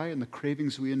we buy and the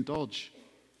cravings we indulge.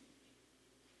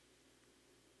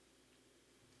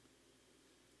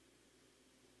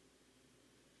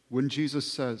 When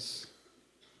Jesus says,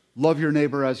 love your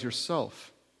neighbor as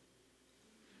yourself,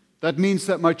 that means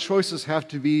that my choices have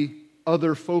to be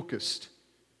other-focused.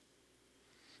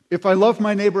 If I love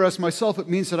my neighbor as myself, it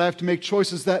means that I have to make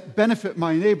choices that benefit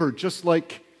my neighbor, just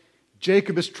like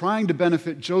Jacob is trying to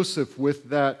benefit Joseph with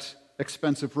that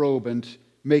expensive robe and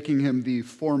making him the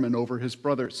foreman over his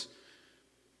brothers.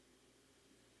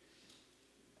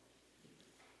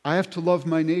 I have to love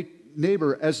my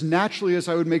neighbor as naturally as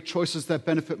I would make choices that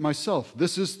benefit myself.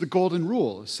 This is the golden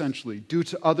rule, essentially. Do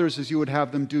to others as you would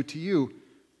have them do to you.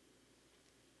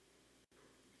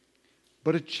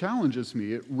 But it challenges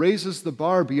me. It raises the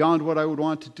bar beyond what I would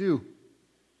want to do.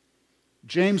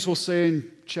 James will say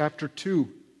in chapter 2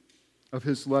 of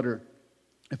his letter,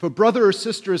 if a brother or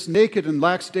sister is naked and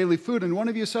lacks daily food, and one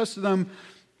of you says to them,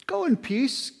 go in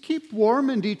peace, keep warm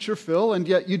and eat your fill, and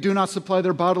yet you do not supply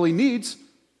their bodily needs,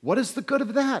 what is the good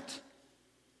of that?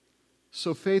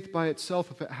 So faith by itself,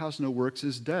 if it has no works,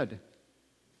 is dead.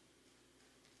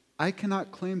 I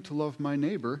cannot claim to love my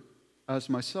neighbor as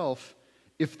myself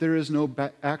if there is no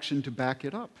action to back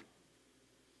it up.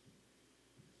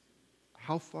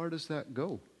 How far does that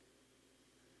go?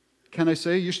 Can I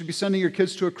say you should be sending your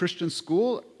kids to a Christian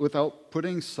school without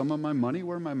putting some of my money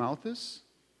where my mouth is?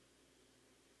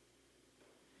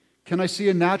 Can I see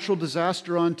a natural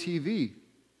disaster on TV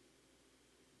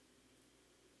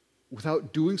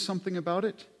without doing something about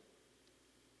it?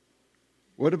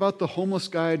 What about the homeless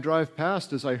guy I drive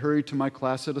past as I hurry to my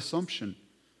class at Assumption?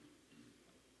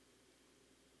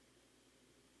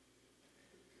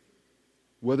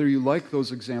 Whether you like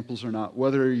those examples or not,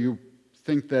 whether you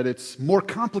think that it's more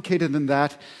complicated than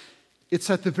that,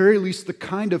 it's at the very least the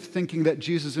kind of thinking that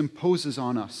Jesus imposes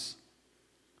on us.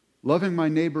 Loving my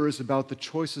neighbor is about the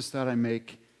choices that I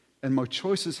make, and my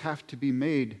choices have to be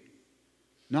made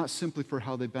not simply for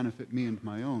how they benefit me and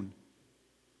my own.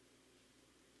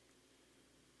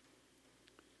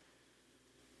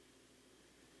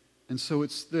 And so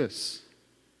it's this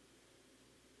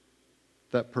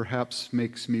that perhaps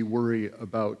makes me worry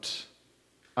about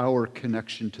our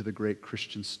connection to the great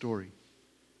Christian story.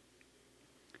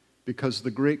 Because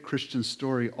the great Christian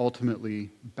story ultimately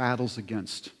battles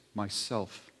against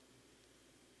myself.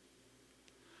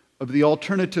 Of the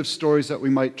alternative stories that we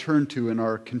might turn to in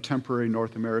our contemporary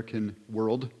North American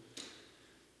world,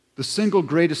 the single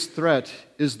greatest threat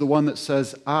is the one that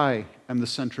says, I am the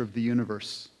center of the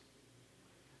universe,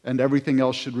 and everything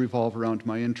else should revolve around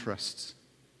my interests.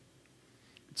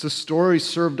 It's a story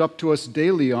served up to us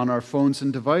daily on our phones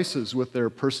and devices with their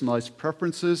personalized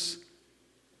preferences.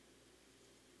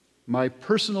 My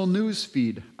personal news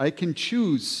feed, I can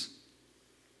choose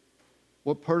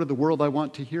what part of the world I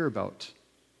want to hear about.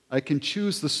 I can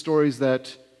choose the stories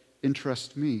that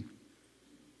interest me.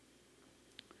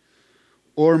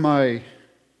 Or my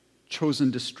chosen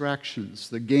distractions,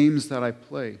 the games that I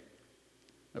play,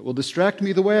 that will distract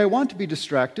me the way I want to be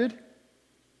distracted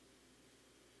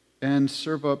and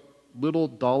serve up little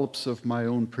dollops of my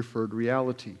own preferred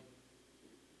reality.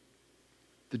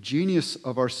 The genius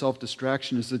of our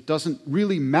self-distraction is it doesn't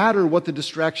really matter what the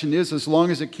distraction is as long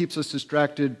as it keeps us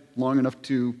distracted long enough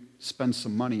to spend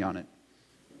some money on it.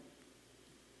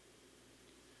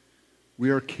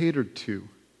 We are catered to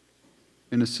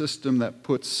in a system that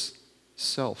puts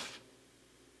self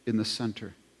in the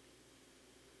center.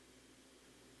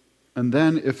 And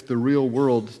then if the real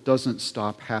world doesn't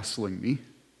stop hassling me,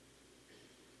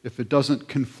 if it doesn't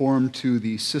conform to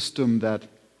the system that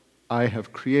I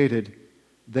have created,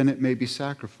 then it may be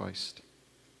sacrificed.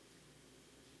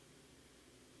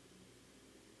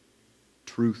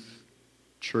 Truth,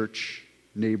 church,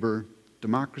 neighbor,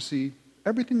 democracy,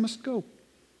 everything must go.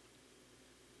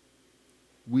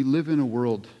 We live in a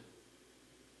world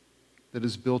that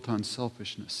is built on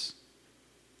selfishness.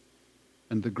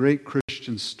 And the great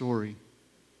Christian story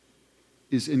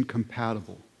is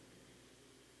incompatible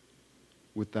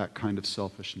with that kind of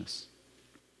selfishness.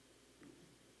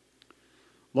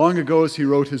 Long ago, as he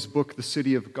wrote his book, The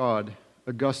City of God,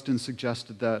 Augustine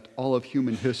suggested that all of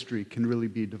human history can really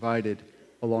be divided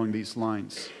along these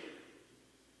lines.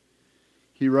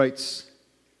 He writes,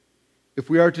 if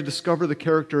we are to discover the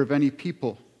character of any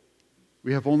people,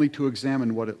 we have only to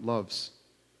examine what it loves.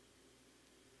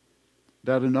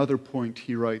 At another point,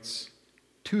 he writes,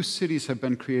 2 cities have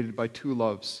been created by 2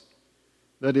 loves.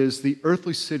 That is, the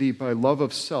earthly city by love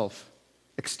of self,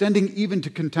 extending even to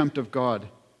contempt of God,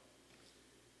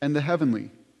 and the heavenly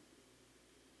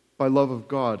by love of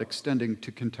God, extending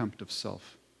to contempt of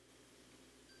self.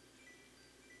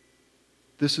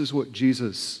 This is what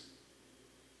Jesus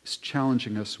is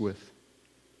challenging us with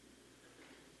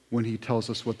when he tells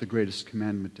us what the greatest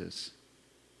commandment is.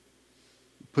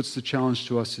 He puts the challenge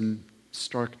to us in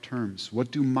stark terms. What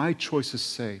do my choices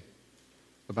say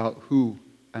about who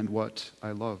and what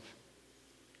I love?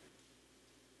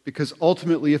 Because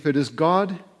ultimately, if it is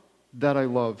God that I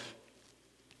love,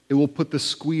 it will put the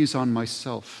squeeze on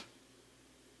myself.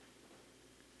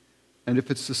 And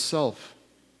if it's the self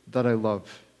that I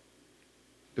love,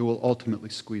 it will ultimately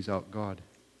squeeze out God.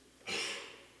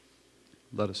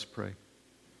 Let us pray.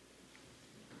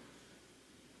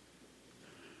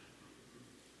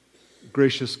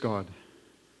 Gracious God,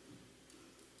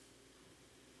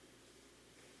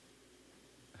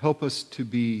 help us to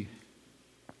be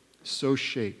so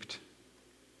shaped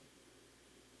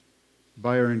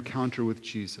by our encounter with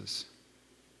Jesus,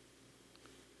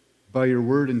 by your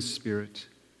word and spirit,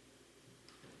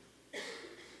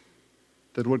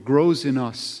 that what grows in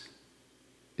us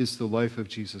is the life of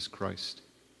Jesus Christ.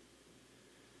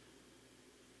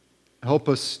 Help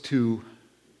us to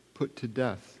put to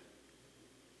death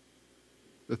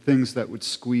the things that would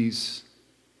squeeze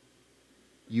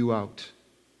you out.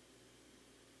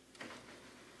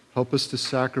 Help us to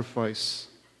sacrifice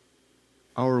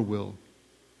our will,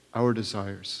 our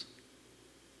desires,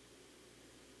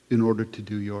 in order to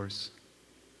do yours.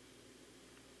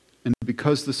 And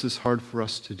because this is hard for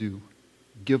us to do,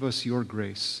 give us your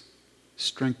grace,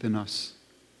 strengthen us,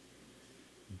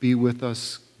 be with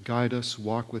us, guide us,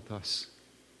 walk with us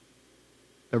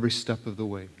every step of the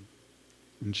way.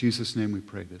 In Jesus' name we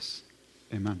pray this.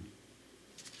 Amen.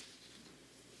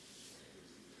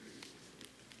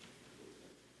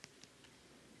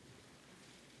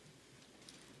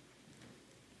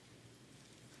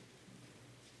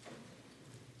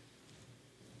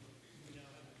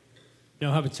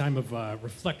 Now have a time of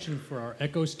reflection for our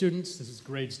Echo students. This is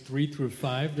grades 3 through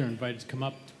 5. They're invited to come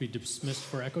up to be dismissed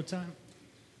for Echo time.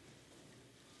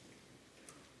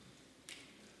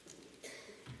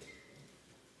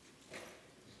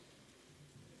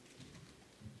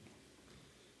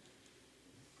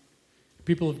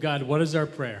 People of God, what is our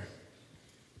prayer?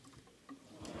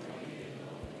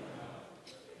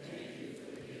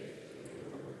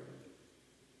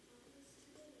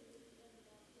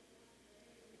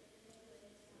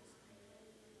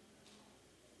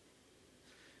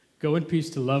 Go in peace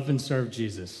to love and serve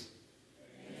Jesus.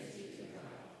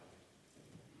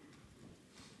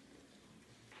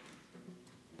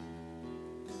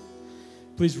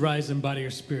 Please rise and embody your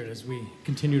spirit as we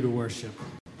continue to worship.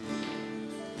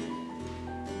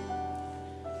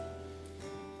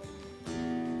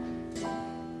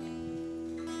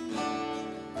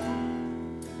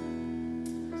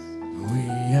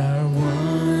 We are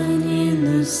one in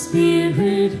the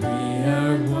Spirit, we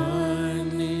are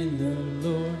one in the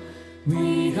Lord.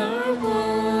 We are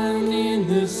one in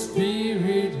the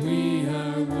Spirit, we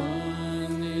are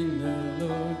one in the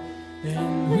Lord.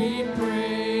 And we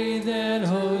pray that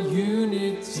all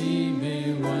unity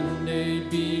may one day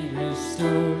be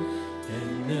restored.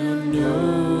 And they'll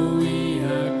know we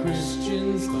are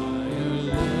Christians by our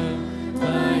love,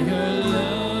 by our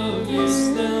love. Yes,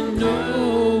 they'll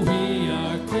know we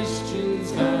are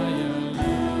Christians by our love.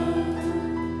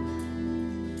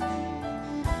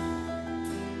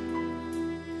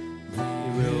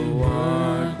 We will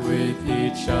walk with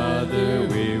each other,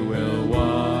 we will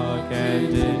walk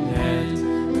hand in hand.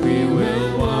 We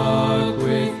will walk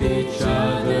with each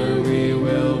other, we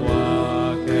will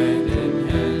walk hand in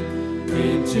hand.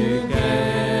 And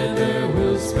together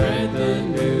we'll spread the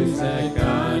news that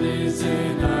God is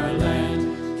in our land.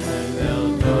 And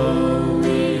they'll know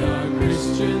we are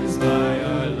Christians by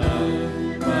our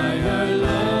love, by our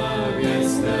love.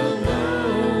 Yes, they'll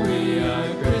know we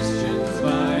are Christians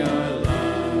by our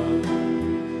love.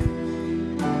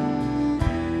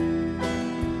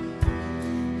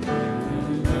 We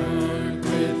will work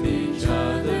with each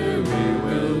other, we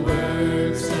will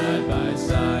work side by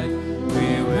side.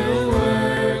 We will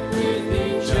work with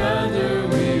each other,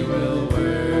 we will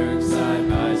work side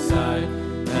by side.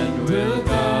 And we'll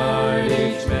guard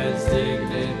each man's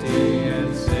dignity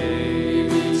and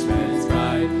save each man's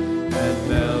pride. And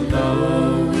they'll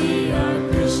know we are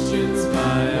Christians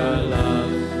by our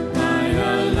love, by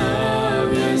our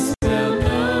love. Yes, they'll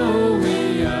know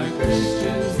we are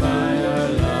Christians by our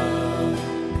love.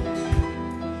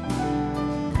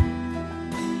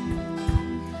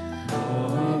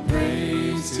 All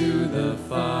praise to the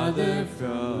Father,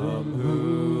 from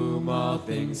whom all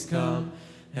things come,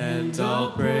 and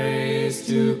all praise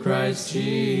to Christ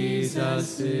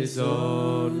Jesus, his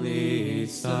only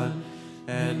Son.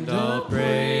 And all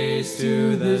praise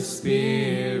to the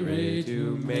Spirit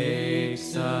who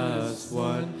makes us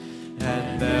one.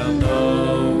 And they'll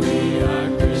know we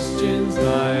are Christians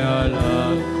by our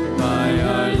love, by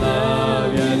our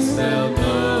love. Yes, they'll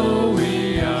know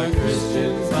we are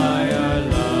Christians by our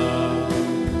love.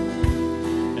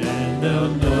 And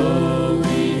they'll know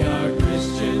we are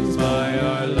Christians by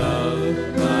our love,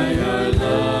 by our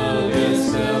love.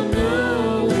 Yes, they'll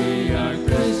know we are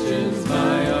Christians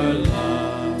by our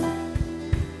love.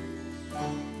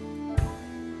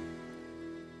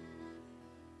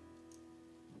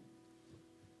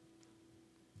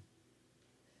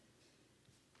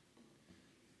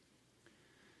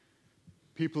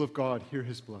 People of God, hear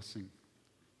his blessing.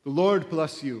 The Lord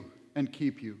bless you and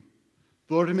keep you.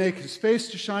 The Lord make his face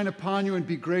to shine upon you and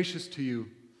be gracious to you.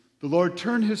 The Lord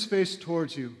turn his face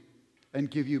towards you and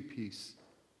give you peace.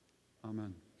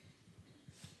 Amen.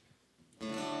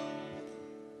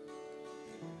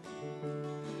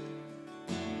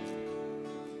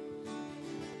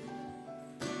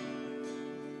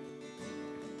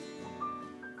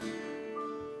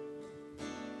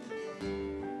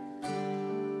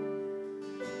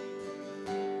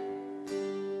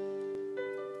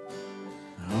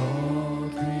 All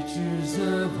creatures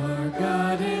of our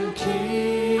God and King,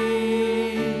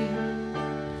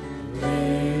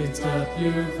 lift up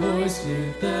your voice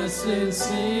with us and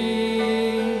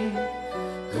sing.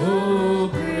 Oh,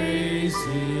 praise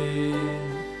him,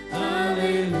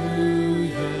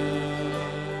 hallelujah.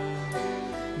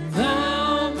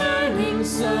 Thou burning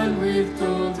sun with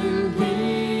golden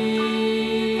beam,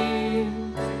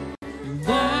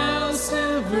 thou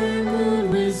silver moon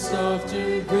with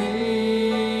softer gleam.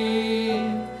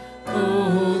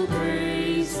 Oh,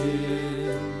 praise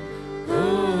him,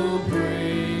 oh,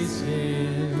 praise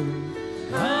him.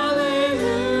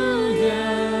 Hallelujah,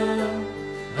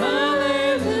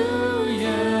 hallelujah,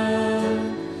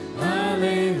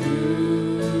 hallelujah.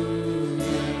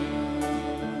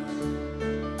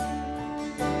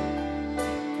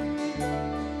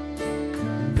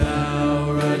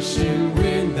 Thou rushing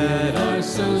wind that art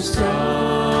so strong,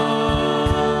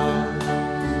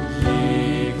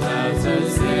 ye clouds that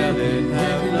sail in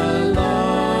heaven along.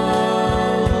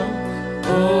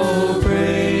 Oh,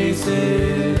 praise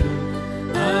him,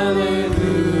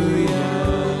 hallelujah.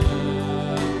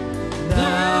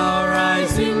 Thou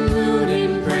rising moon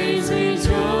in praise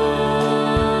rejoice,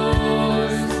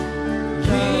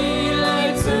 ye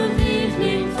lights of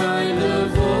evening find a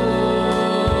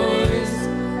voice.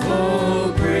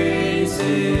 Oh, praise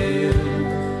him,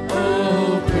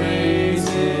 oh, praise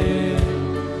him.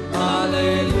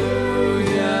 Hallelujah,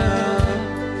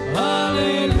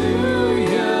 hallelujah,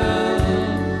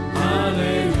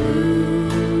 hallelujah.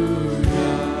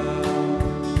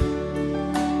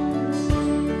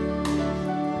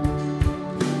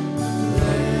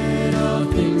 Let all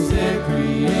things their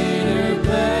Creator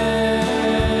bless,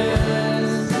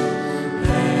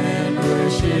 and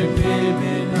worship him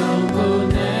in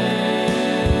humbleness.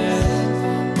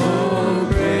 Oh,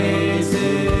 praise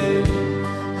him,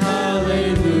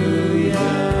 hallelujah.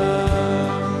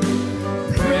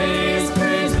 Praise,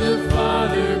 praise the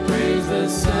Father, praise the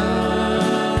Son,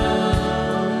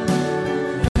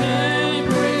 and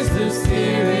praise the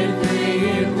Spirit, three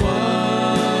in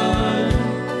one.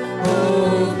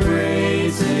 Oh,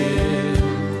 praise him,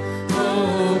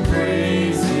 oh,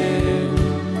 praise him.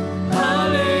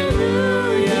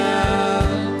 Hallelujah,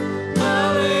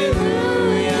 hallelujah,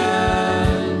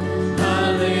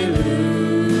 hallelujah.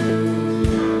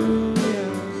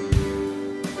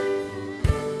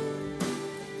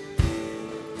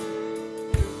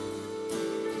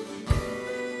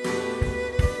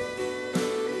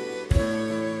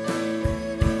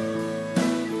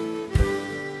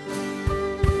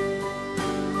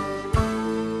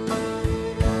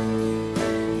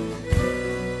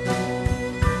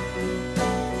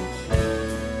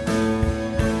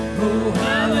 Oh,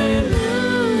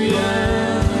 hallelujah,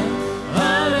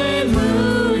 hallelujah,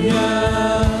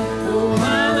 oh,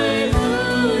 hallelujah,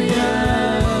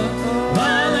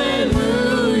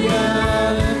 hallelujah,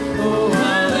 oh,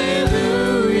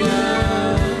 hallelujah,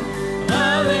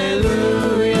 hallelujah,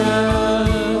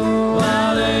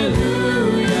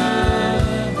 hallelujah,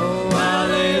 oh,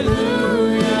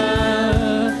 hallelujah,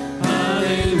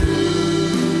 hallelujah.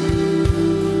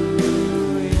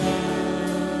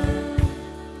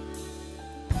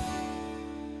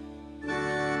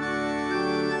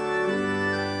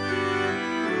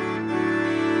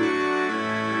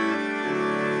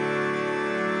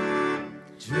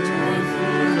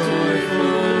 Joyful,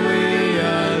 joyful, we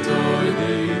adore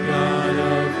thee, God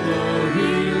of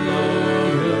glory,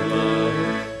 Lord of love.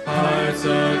 Hearts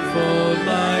unfold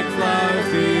like flowers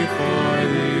before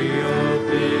thee,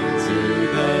 open to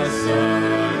the sun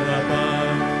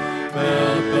above.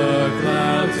 Melt the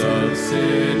clouds of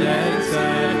sin and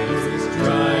sadness,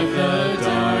 drive the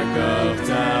dark of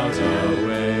doubt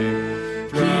away.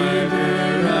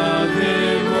 Giver of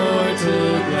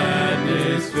immortal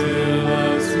gladness, fill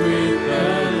us with the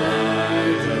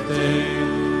light of day.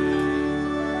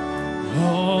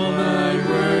 All thy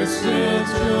works with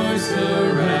joy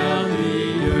surround the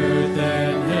earth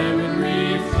and heaven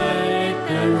reflect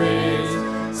their rays.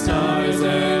 Stars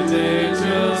and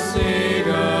angels sing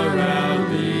around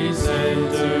thee,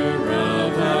 center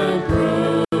of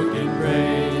unbroken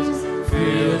praise.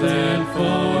 Field and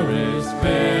forest,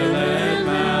 vale and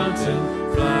mountain,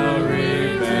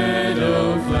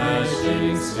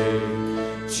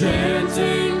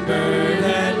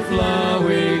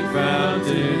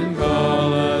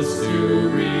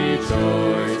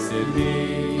 blessed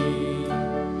He.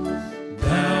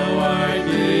 Thou art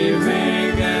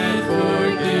giving and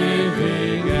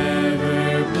forgiving,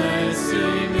 ever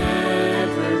blessing,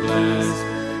 ever blessed,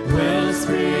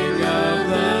 wellspring of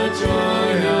the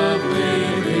joy of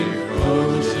living,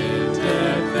 ocean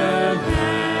depth of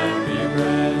happy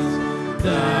rest.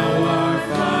 Thou our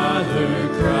Father,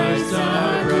 Christ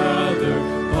our brother,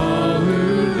 all who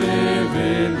live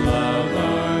in love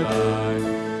are thine.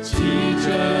 Teach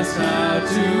us how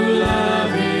to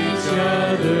love each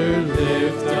other,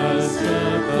 lift us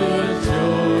up the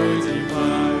joy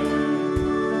divine.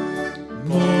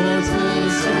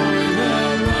 Mortals join the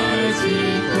mighty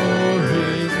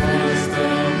chorus, once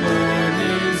the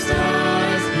morning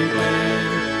stars began.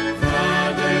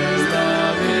 Father's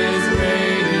love is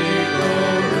radiant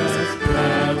o'er us,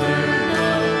 brother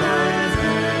love binds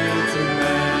man to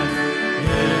man.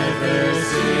 Ever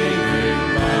singing,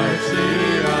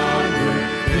 marching onward,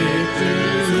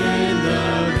 victors in the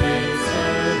midst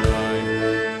of life.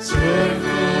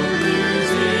 Joyful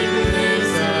music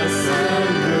lifts us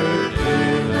onward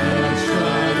in the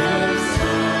triumph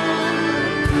song of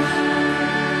life.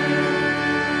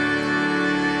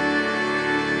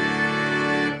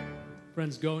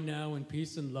 Friends, go now in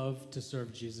peace and love to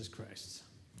serve Jesus Christ.